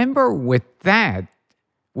remember with the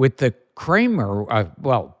Kramer,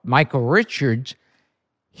 Michael Richards,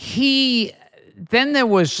 then there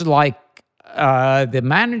was like the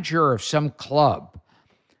manager of some club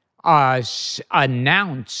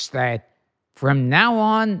announced that from now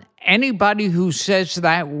on, anybody who says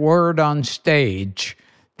that word on stage,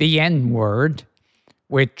 the N word,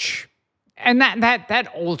 and that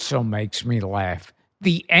also makes me laugh.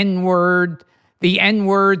 The N word, the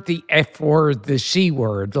F word, the C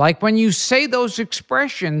word. Like when you say those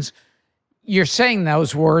expressions, you're saying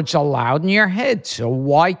those words aloud in your head. So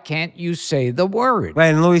why can't you say the word? Right,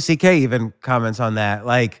 and Louis C.K. even comments on that,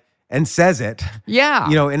 and says it. Yeah.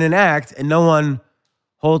 In an act, and no one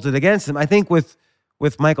holds it against him. I think with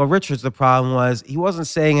Michael Richards, the problem was he wasn't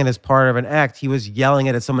saying it as part of an act. He was yelling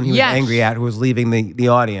it at someone he was angry at who was leaving the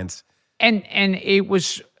audience. And it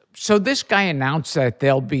was, so this guy announced that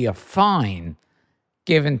there'll be a fine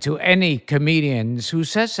given to any comedians who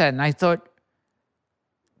says that. And I thought,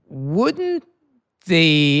 wouldn't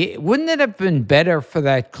it have been better for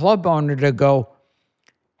that club owner to go,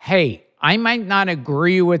 hey, I might not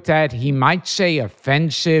agree with that. He might say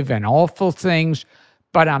offensive and awful things,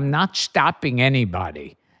 but I'm not stopping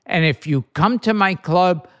anybody. And if you come to my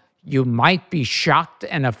club, you might be shocked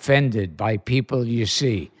and offended by people you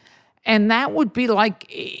see. And that would be like,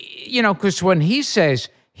 because when he says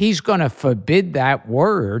he's going to forbid that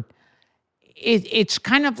word, it's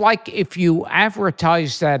kind of like if you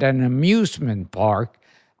advertised at an amusement park,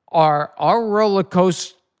 our roller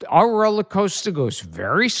coaster goes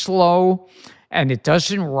very slow and it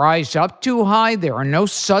doesn't rise up too high. There are no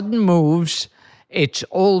sudden moves. It's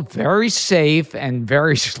all very safe and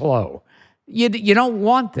very slow. You don't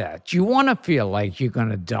want that. You want to feel like you're going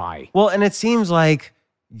to die. Well, and it seems like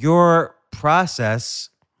your process,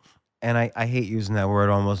 and I hate using that word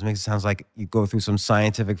almost, it makes it sound like you go through some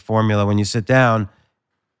scientific formula when you sit down,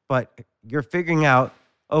 but you're figuring out,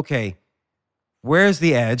 okay, where's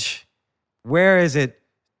the edge? Where is it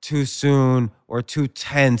too soon or too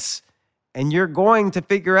tense? And you're going to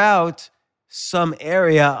figure out some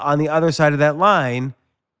area on the other side of that line.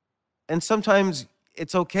 And sometimes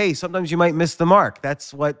it's okay. Sometimes you might miss the mark.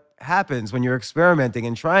 That's what happens when you're experimenting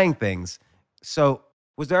and trying things. So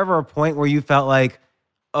was there ever a point where you felt like,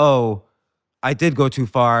 oh, I did go too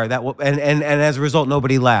far, and as a result,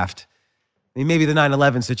 nobody laughed? I mean, maybe the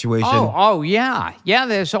 9/11 situation. Oh, yeah. Yeah,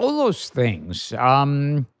 there's all those things.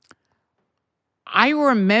 I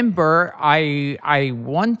remember I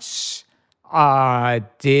once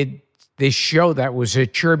did this show that was a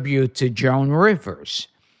tribute to Joan Rivers.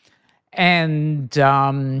 And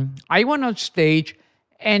I went on stage,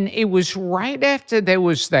 and it was right after there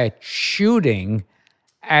was that shooting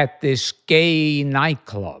at this gay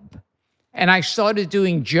nightclub. And I started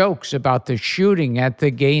doing jokes about the shooting at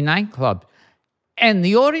the gay nightclub. And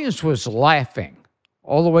the audience was laughing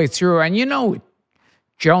all the way through. And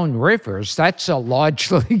Joan Rivers, that's a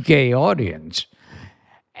largely gay audience.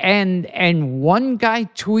 And one guy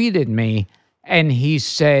tweeted me, and he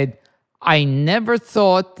said, I never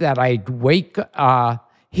thought that I'd wake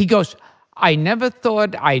he goes, I never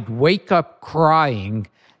thought I'd wake up crying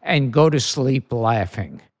and go to sleep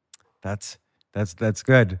laughing. That's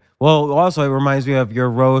good. Well, also it reminds me of your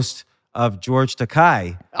roast of George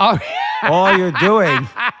Takei. Oh, all you're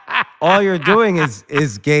doing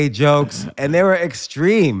is gay jokes, and they were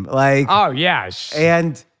extreme. Oh, yes.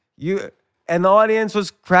 And the audience was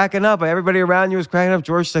cracking up. Everybody around you was cracking up.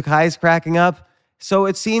 George Takei's cracking up. So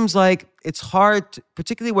it seems like it's hard,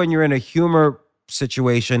 particularly when you're in a humor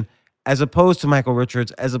situation, as opposed to Michael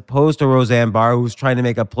Richards, as opposed to Roseanne Barr, who's trying to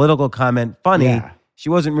make a political comment funny. Yeah. She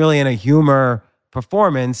wasn't really in a humor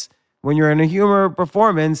performance. When you're in a humor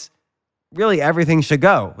performance, really everything should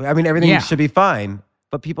go. I mean, everything Yeah. should be fine,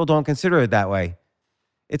 but people don't consider it that way.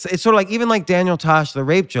 It's sort of like, even like Daniel Tosh, the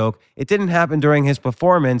rape joke, it didn't happen during his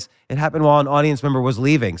performance. It happened while an audience member was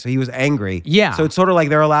leaving. So he was angry. Yeah. So it's sort of like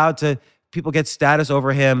they're allowed to, people get status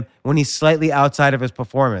over him when he's slightly outside of his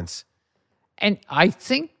performance. And I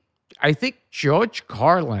think George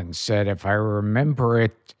Carlin said, if I remember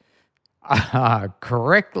it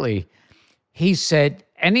correctly, he said,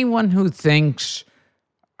 anyone who thinks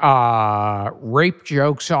rape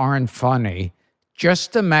jokes aren't funny,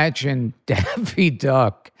 just imagine Daffy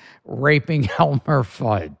Duck raping Elmer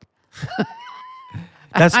Fudd.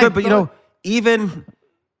 That's good, but you know, even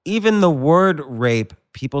the word rape,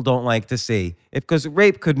 people don't like to see it, because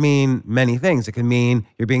rape could mean many things. It could mean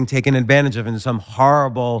you're being taken advantage of in some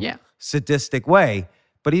horrible, sadistic way.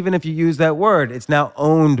 But even if you use that word, it's now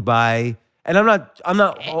owned by. And I'm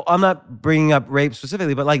not bringing up rape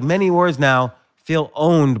specifically, but like many words now feel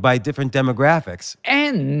owned by different demographics.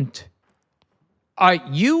 And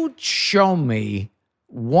you show me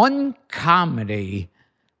one comedy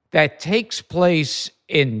that takes place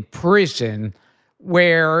in prison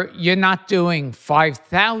where you're not doing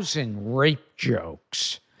 5,000 rape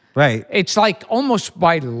jokes. Right. It's like almost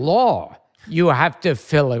by law, you have to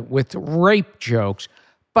fill it with rape jokes.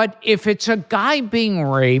 But if it's a guy being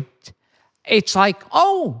raped, it's like,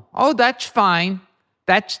 oh, that's fine.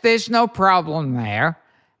 There's no problem there.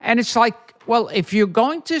 And it's like, well, if you're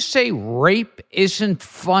going to say rape isn't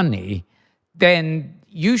funny, then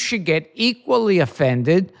you should get equally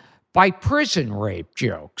offended by prison rape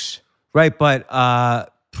jokes. Right, but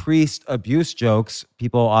priest abuse jokes,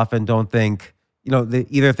 people often don't think, they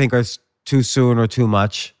either think are too soon or too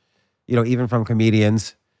much, even from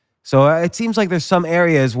comedians. So it seems like there's some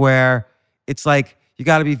areas where it's like, you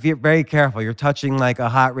got to be very careful. You're touching like a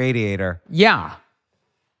hot radiator. Yeah.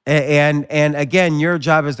 And again, your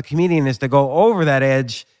job as the comedian is to go over that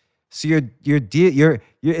edge. So you're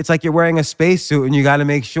it's like you're wearing a spacesuit, and you got to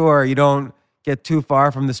make sure you don't get too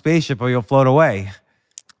far from the spaceship or you'll float away.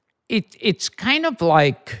 It's kind of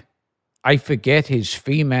like, I forget his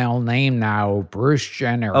female name now, Bruce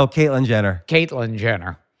Jenner. Oh, Caitlyn Jenner. Caitlyn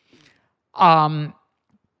Jenner.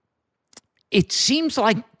 It seems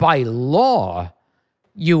like by law,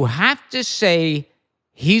 you have to say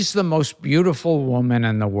he's the most beautiful woman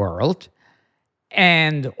in the world,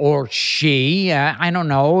 or she, I don't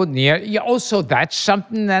know. Yeah, also, that's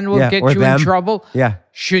something that will get you in trouble. Yeah.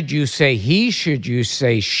 Should you say he? Should you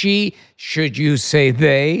say she? Should you say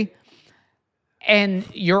they? And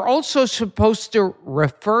you're also supposed to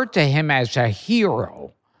refer to him as a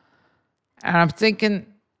hero. And I'm thinking,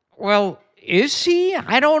 well, is he?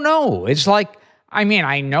 I don't know. It's like, I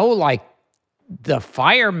know like the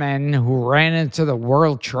firemen who ran into the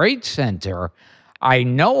World Trade Center, I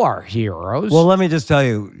know are heroes. Well, let me just tell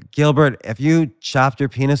you, Gilbert, if you chopped your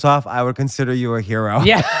penis off, I would consider you a hero.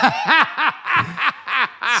 Yeah.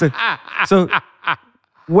 So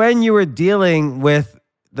when you were dealing with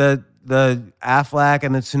the Aflac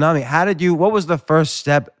and the tsunami, what was the first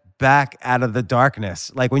step back out of the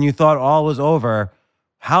darkness? Like when you thought all was over,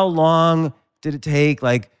 how long did it take?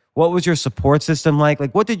 Like, what was your support system like?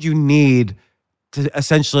 Like, what did you need to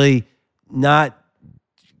essentially not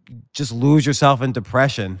just lose yourself in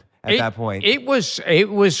depression at that point? It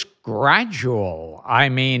was gradual.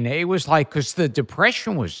 It was like, because the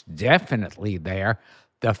depression was definitely there.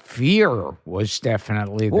 The fear was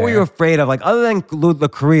definitely there. What were you afraid of? Like, other than the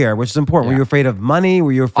career, which is important, were you afraid of money?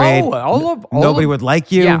 Were you afraid nobody would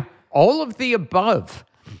like you? Yeah, all of the above.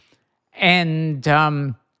 And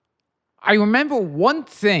I remember one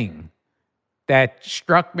thing that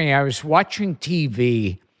struck me. I was watching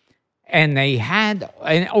TV, and they had,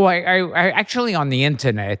 I actually on the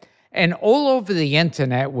internet, and all over the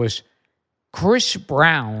internet was Chris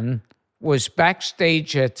Brown was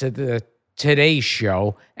backstage at the Today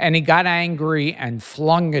Show, and he got angry and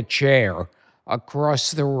flung a chair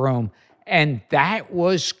across the room, and that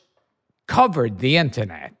was covered the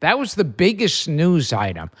internet. That was the biggest news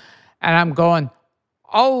item. And I'm going,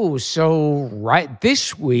 oh, so right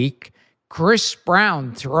this week, Chris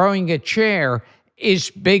Brown throwing a chair is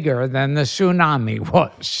bigger than the tsunami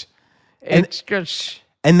was. It's just...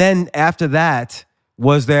 And then after that,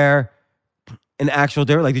 was there an actual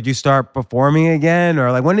difference? Like, did you start performing again,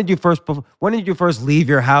 or like when did you first leave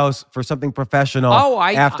your house for something professional?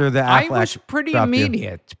 After the Aflac I was pretty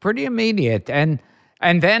immediate, and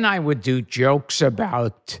then I would do jokes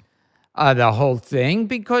about the whole thing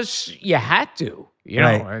because you had to.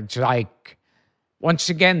 It's like, once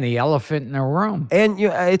again, the elephant in the room. And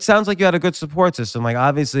it sounds like you had a good support system. Like,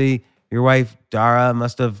 obviously, your wife Dara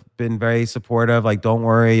must have been very supportive. Like, don't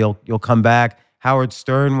worry, you'll come back. Howard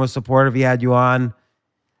Stern was supportive. He had you on.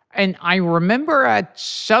 And I remember at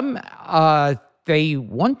they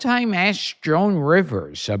one time asked Joan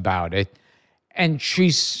Rivers about it, and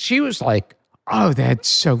she was like, "Oh, that's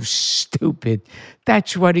so stupid.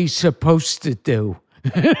 That's what he's supposed to do."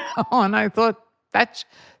 And I thought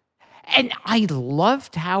and I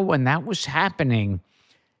loved how when that was happening,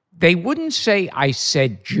 they wouldn't say I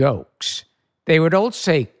said jokes. They would all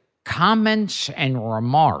say comments and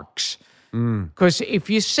remarks. Because if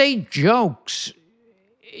you say jokes,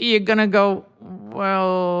 you're going to go,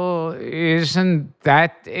 well, isn't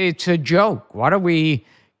that, it's a joke. What are we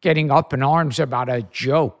getting up in arms about a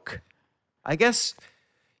joke? I guess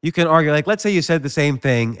you can argue, like, let's say you said the same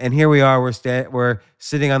thing, and here we are, we're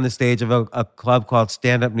sitting on the stage of a club called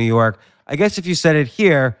Stand Up New York. I guess if you said it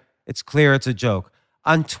here, it's clear it's a joke.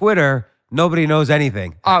 On Twitter, nobody knows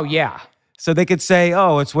anything. Oh, yeah. So they could say,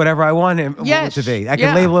 oh, it's whatever I want it to be. I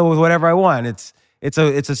can label it with whatever I want. It's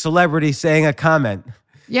a celebrity saying a comment.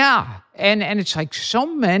 Yeah. And it's like so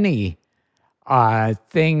many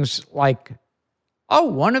things like,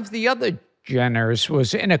 one of the other Jenners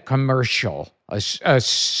was in a commercial, a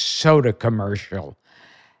soda commercial.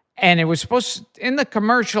 And it was in the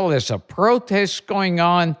commercial, there's a protest going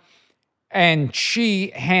on, and she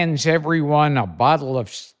hands everyone a bottle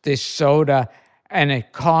of this soda, and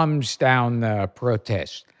it calms down the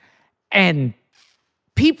protest. And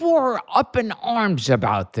people were up in arms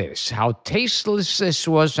about this, how tasteless this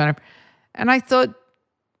was. And I thought,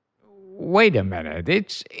 wait a minute,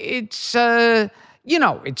 it's a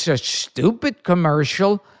stupid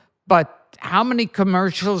commercial, but how many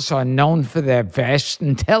commercials are known for their vast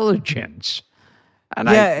intelligence? And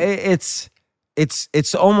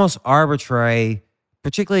it's almost arbitrary,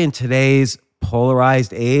 particularly in today's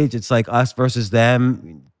polarized age. It's like us versus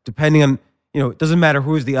them, depending on, it doesn't matter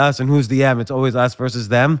who's the us and who's the them. It's always us versus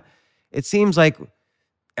them. It seems like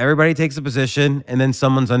everybody takes a position and then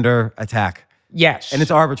someone's under attack. Yes. And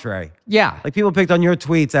it's arbitrary. Yeah. Like people picked on your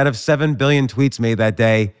tweets out of 7 billion tweets made that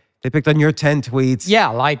day. They picked on your 10 tweets. Yeah,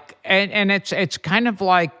 like, and it's kind of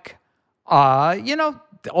like, all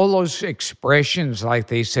those expressions, like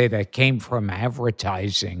they say, that came from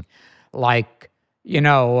advertising, like,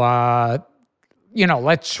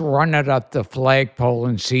 let's run it up the flagpole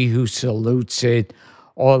and see who salutes it,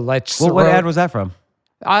 or let's. Well, what ad was that from?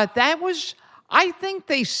 That was, I think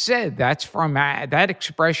they said that's from that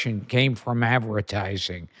expression came from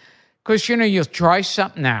advertising, because you'll try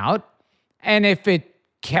something out, and if it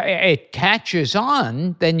catches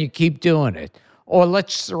on, then you keep doing it. Or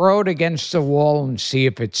let's throw it against the wall and see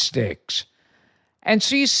if it sticks. And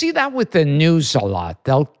so you see that with the news a lot.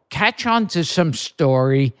 They'll catch on to some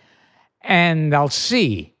story and they'll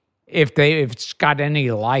see if it's got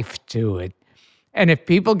any life to it. And if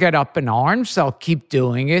people get up in arms, they'll keep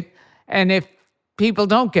doing it. And if people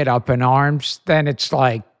don't get up in arms, then it's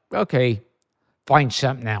like, okay, find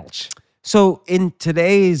something else. So in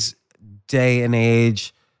today's day and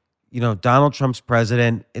age, Donald Trump's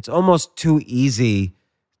president, it's almost too easy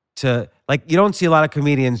to, like, you don't see a lot of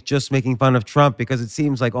comedians just making fun of Trump because it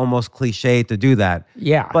seems like almost cliche to do that.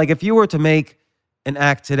 Yeah. But like if you were to make an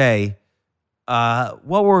act today,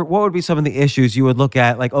 what would be some of the issues you would look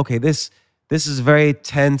at? Like, okay, this is very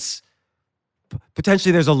tense.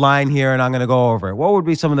 Potentially there's a line here and I'm going to go over it. What would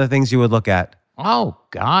be some of the things you would look at? Oh,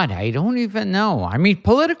 God, I don't even know. I mean,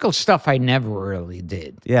 political stuff I never really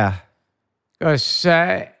did. Yeah. Because,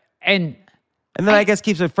 and then I guess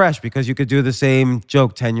keeps it fresh because you could do the same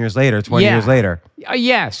joke 10 years later, 20 years later.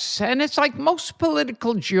 Yes. And it's like most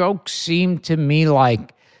political jokes seem to me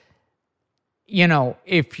like,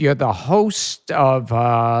 if you're the host of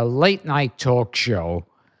a late night talk show,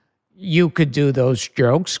 you could do those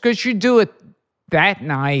jokes because you do it that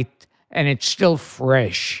night and it's still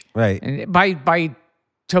fresh. Right. And by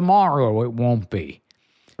tomorrow, it won't be.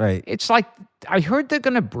 Right. It's like, I heard they're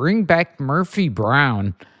going to bring back Murphy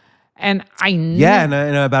Brown. And in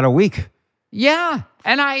about a week. Yeah.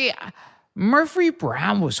 And Murphy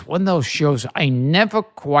Brown was one of those shows I never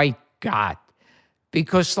quite got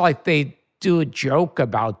because like they do a joke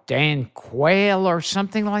about Dan Quayle or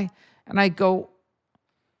something like, and I go,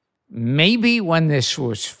 maybe when this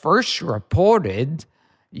was first reported,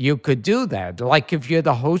 you could do that. Like if you're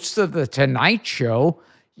the host of the Tonight Show,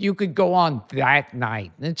 you could go on that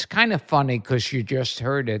night. And it's kind of funny because you just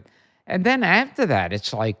heard it. And then after that,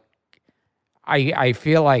 it's like, I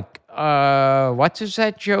feel like, what does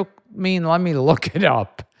that joke mean? Let me look it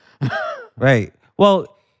up. Right. Well,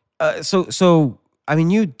 so I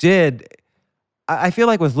mean, you did. I feel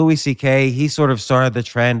like with Louis C.K., he sort of started the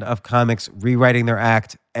trend of comics rewriting their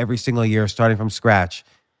act every single year, starting from scratch.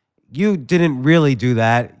 you didn't really do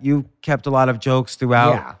that. You kept a lot of jokes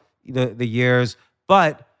throughout the years.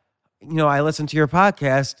 But, I listen to your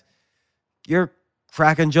podcast. You're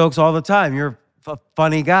cracking jokes all the time. You're a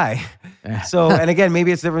funny guy. So, and again,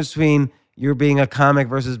 maybe it's the difference between you're being a comic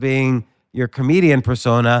versus being your comedian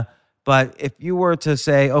persona. But if you were to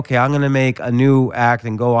say, okay, I'm going to make a new act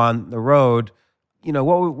and go on the road,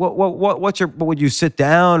 what would you sit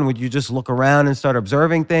down? Would you just look around and start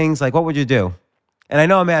observing things? Like, what would you do? And I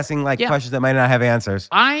know I'm asking questions that might not have answers.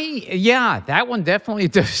 That one definitely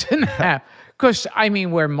doesn't have, because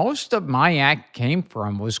where most of my act came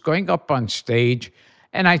from was going up on stage,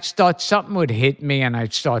 and something would hit me, and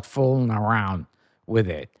I'd start fooling around with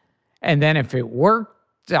it, and then if it worked,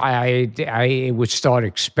 it would start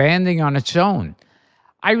expanding on its own.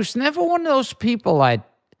 I was never one of those people that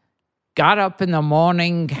got up in the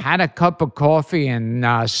morning, had a cup of coffee,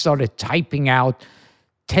 and started typing out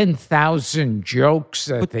 10,000 jokes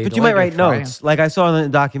But you might write notes. Like I saw in the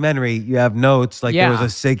documentary, you have notes. Like there was a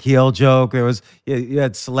Sig Heal joke. There was you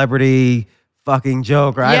had celebrity fucking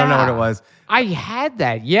joke, or I don't know what it was. I had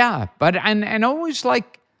that, but and always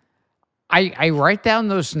like I write down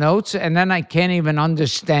those notes and then I can't even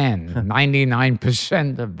understand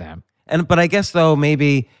 99% of them. But I guess though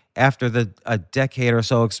maybe after a decade or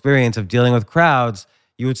so experience of dealing with crowds,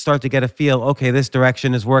 you would start to get a feel. Okay, this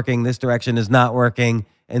direction is working. This direction is not working.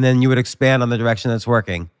 And then you would expand on the direction that's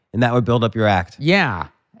working, and that would build up your act. Yeah,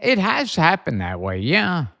 it has happened that way.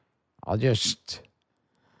 Yeah, I'll just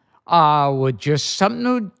something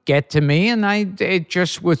would get to me, and it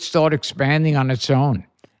just would start expanding on its own.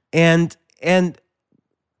 And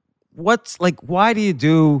what's like? Why do you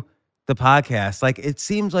do the podcast? Like, it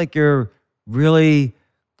seems like you're really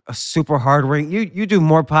a super hardworking. You do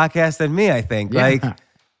more podcasts than me, I think. Yeah.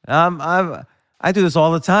 Like, I do this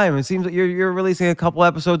all the time. It seems like you're releasing a couple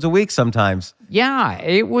episodes a week sometimes. Yeah,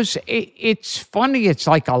 it's funny. It's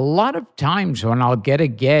like a lot of times when I'll get a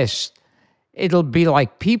guest, it'll be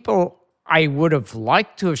like people I would have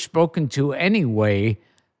liked to have spoken to anyway,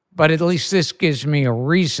 but at least this gives me a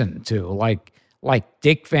reason to. Like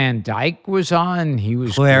Dick Van Dyke was on. He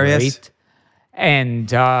was hilarious. Great. And,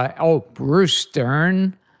 Bruce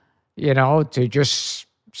Stern, to just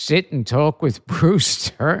sit and talk with Bruce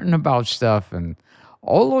Stern about stuff and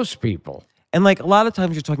all those people. And like a lot of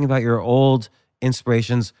times you're talking about your old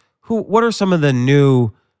inspirations. What are some of the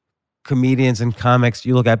new comedians and comics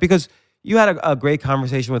you look at? Because you had a great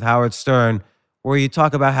conversation with Howard Stern where you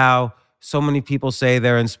talk about how so many people say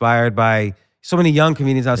they're inspired by, so many young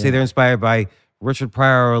comedians now say they're inspired by Richard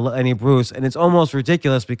Pryor or Lenny Bruce. And it's almost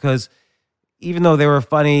ridiculous because even though they were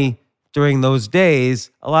funny during those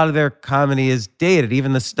days, a lot of their comedy is dated.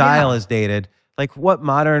 Even the style is dated. Like, what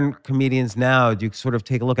modern comedians now do you sort of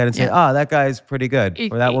take a look at and say, that guy's pretty good,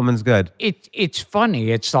 or that woman's good? It's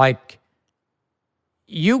funny. It's like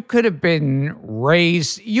you could have been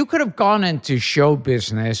raised, you could have gone into show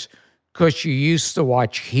business because you used to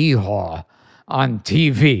watch Hee Haw on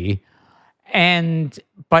TV.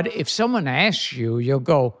 But if someone asks you, you'll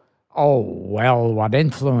go, oh, well, what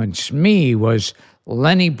influenced me was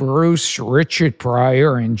Lenny Bruce, Richard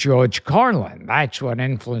Pryor, and George Carlin. That's what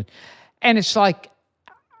influenced. And it's like,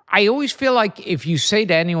 I always feel like if you say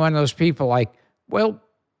to any one of those people, like, well,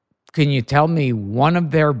 can you tell me one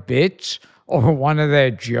of their bits or one of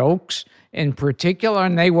their jokes in particular?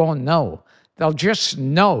 And they won't know. They'll just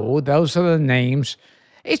know those are the names.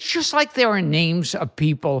 It's just like there are names of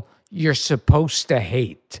people you're supposed to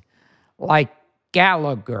hate. Like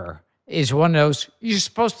Gallagher is one of those, you're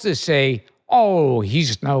supposed to say, oh,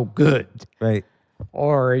 he's no good. Right.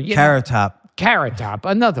 Or, Carrot Top,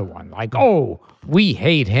 another one. Like, oh, we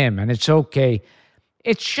hate him, and it's okay.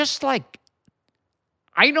 It's just like,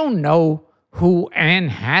 I don't know who Anne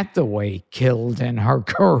Hathaway killed in her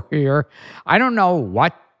career. I don't know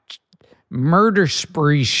what murder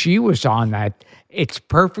spree she was on that. It's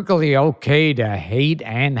perfectly okay to hate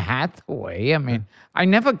Anne Hathaway. I mean, I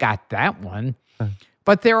never got that one.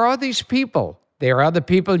 But there are these people. There are other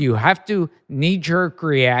people you have to knee-jerk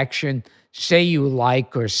reaction, say you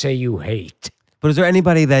like or say you hate. But is there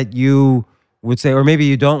anybody that you would say, or maybe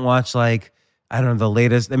you don't watch, like, I don't know, the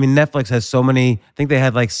latest? I mean, Netflix has so many, I think they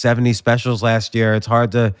had like 70 specials last year. It's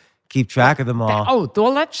hard to keep track of them all.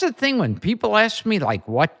 Well, that's the thing. When people ask me, like,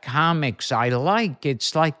 what comics I like,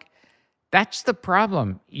 it's like, that's the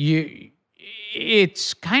problem.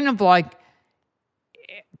 It's kind of like,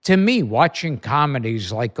 to me, watching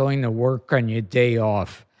comedies like going to work on your day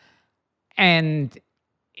off. And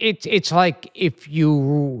it's like if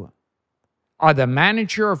you are the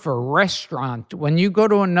manager of a restaurant, when you go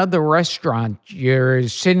to another restaurant, you're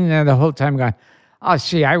sitting there the whole time going, oh,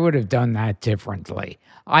 see, I would have done that differently.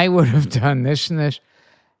 I would have done this and this.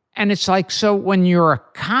 And it's like, so when you're a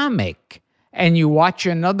comic and you watch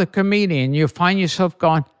another comedian, you find yourself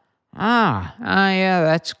going, yeah,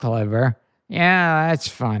 that's clever. Yeah, that's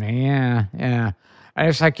funny. Yeah. And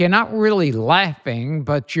it's like you're not really laughing,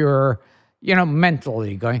 but you're,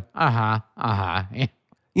 mentally going, yeah.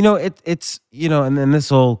 It's and then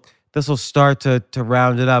this will start to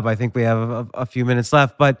round it up. I think we have a few minutes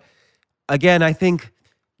left, but again, I think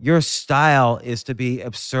your style is to be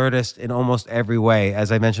absurdist in almost every way,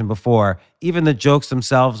 as I mentioned before. Even the jokes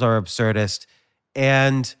themselves are absurdist.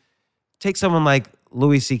 And take someone like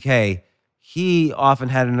Louis C.K. He often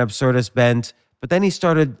had an absurdist bent, but then he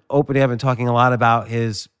started opening up and talking a lot about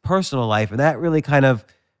his personal life, and that really kind of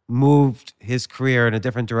moved his career in a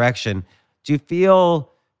different direction. Do you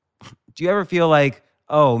ever feel like,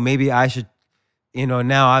 oh, maybe I should,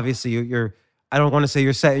 now obviously you're I don't want to say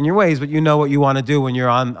you're set in your ways, but you know what you want to do when you're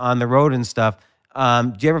on the road and stuff.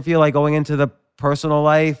 Do you ever feel like going into the personal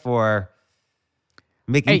life or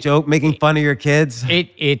making fun of your kids?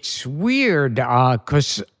 It's weird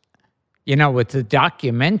because, with the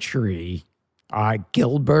documentary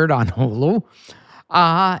Gilbert on Hulu,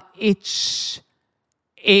 that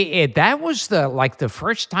was the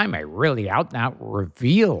first time I really out and out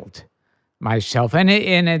revealed myself, and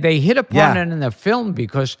they hit upon it in the film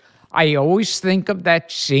because I always think of that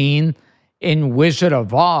scene in Wizard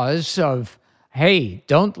of Oz of, hey,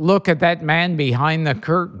 don't look at that man behind the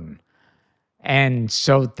curtain. And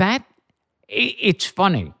so it's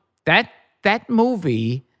funny. That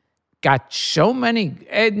movie got so many,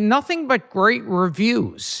 nothing but great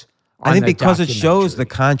reviews. I think because it shows the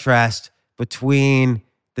contrast between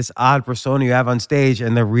this odd persona you have on stage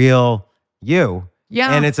and the real you.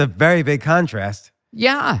 Yeah. And it's a very big contrast.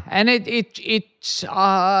 Yeah, and it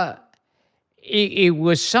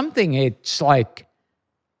was something. It's like,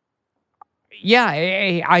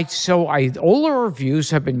 all the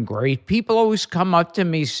reviews have been great. People always come up to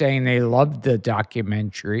me saying they loved the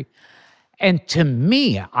documentary, and to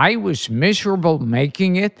me, I was miserable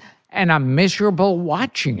making it, and I'm miserable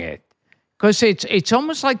watching it because it's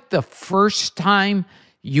almost like the first time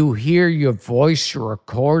you hear your voice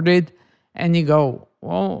recorded, and you go,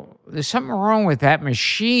 well, there's something wrong with that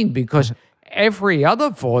machine because every other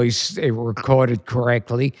voice they recorded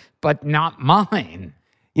correctly, but not mine.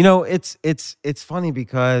 It's funny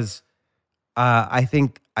because I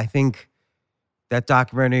think that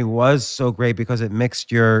documentary was so great because it mixed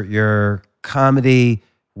your comedy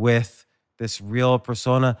with this real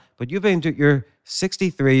persona. But you're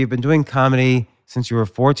 63, you've been doing comedy since you were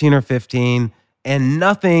 14 or 15 and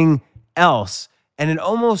nothing else. And it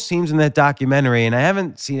almost seems in that documentary, and I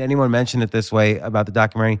haven't seen anyone mention it this way about the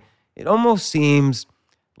documentary, it almost seems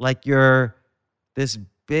like you're this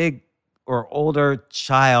big or older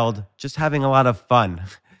child just having a lot of fun.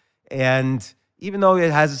 And even though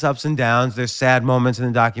it has its ups and downs, there's sad moments in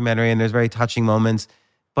the documentary and there's very touching moments,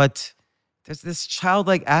 but there's this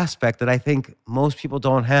childlike aspect that I think most people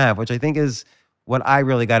don't have, which I think is what I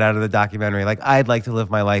really got out of the documentary. Like, I'd like to live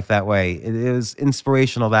my life that way. It was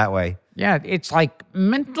inspirational that way. Yeah, it's like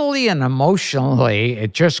mentally and emotionally,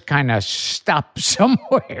 it just kind of stops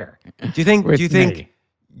somewhere. Do you think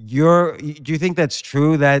that's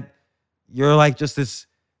true, that you're like just this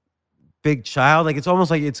big child? Like, it's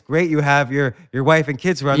almost like it's great you have your wife and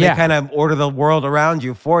kids around. Yeah. They kind of order the world around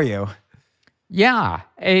you for you. Yeah,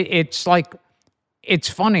 it's like, it's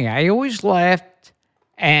funny. I always laughed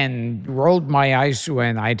and rolled my eyes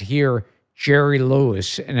when I'd hear Jerry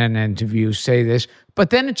Lewis in an interview say this,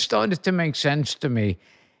 but then it started to make sense to me.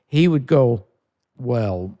 He would go,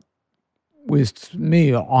 well, with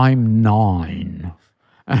me, I'm 9.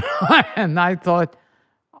 And I thought,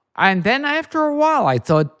 and then after a while, at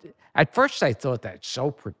first I thought that's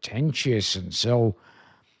so pretentious and so,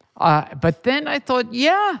 but then I thought,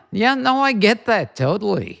 no, I get that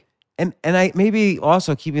totally. And I maybe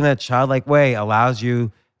also keeping that childlike way allows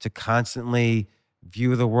you to constantly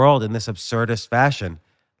view the world in this absurdist fashion.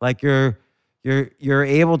 Like you're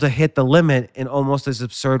able to hit the limit in almost as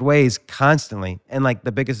absurd ways constantly. And like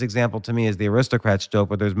the biggest example to me is the aristocrats joke,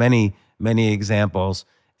 but there's many, many examples.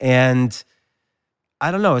 And I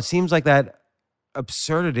don't know, it seems like that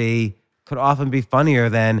absurdity could often be funnier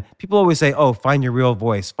than, people always say, oh, find your real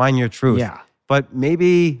voice, find your truth. Yeah. But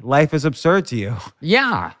maybe life is absurd to you.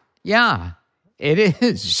 Yeah, it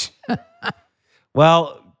is.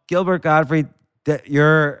 Well, Gilbert Gottfried,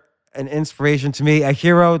 you're an inspiration to me, a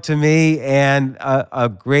hero to me, and a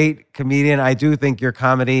great comedian. I do think your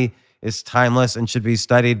comedy is timeless and should be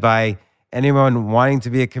studied by anyone wanting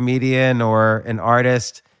to be a comedian or an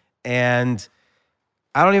artist. And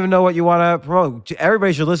I don't even know what you want to promote.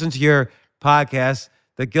 Everybody should listen to your podcast,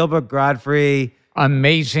 the Gilbert Gottfried.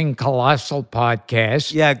 Amazing, colossal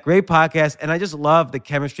podcast. Yeah, great podcast. And I just love the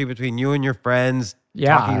chemistry between you and your friends,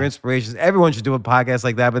 talking your inspirations. Everyone should do a podcast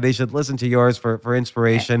like that, but they should listen to yours for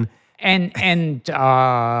inspiration. And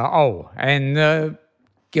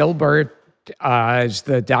Gilbert is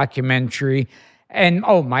the documentary. And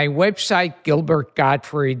my website,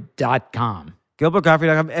 gilbertgottfried.com.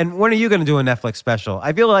 GilbertGottfried.com. And when are you going to do a Netflix special?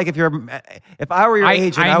 I feel like if I were your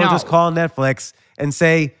agent, I would just call Netflix and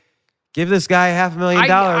say, give this guy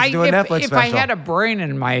 $500,000 to do a Netflix special. If I had a brain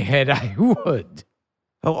in my head, I would.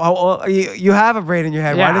 You have a brain in your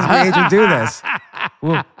head. Yeah. Why does your agent do this?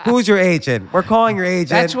 Who's your agent? We're calling your agent.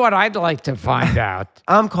 That's what I'd like to find out.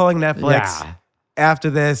 I'm calling Netflix after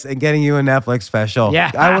this and getting you a Netflix special.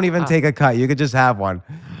 Yeah. I won't even take a cut. You could just have one.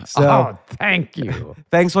 So, thank you.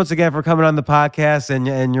 Thanks once again for coming on the podcast,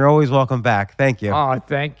 and you're always welcome back. Thank you. Oh,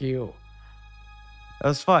 thank you. That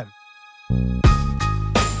was fun.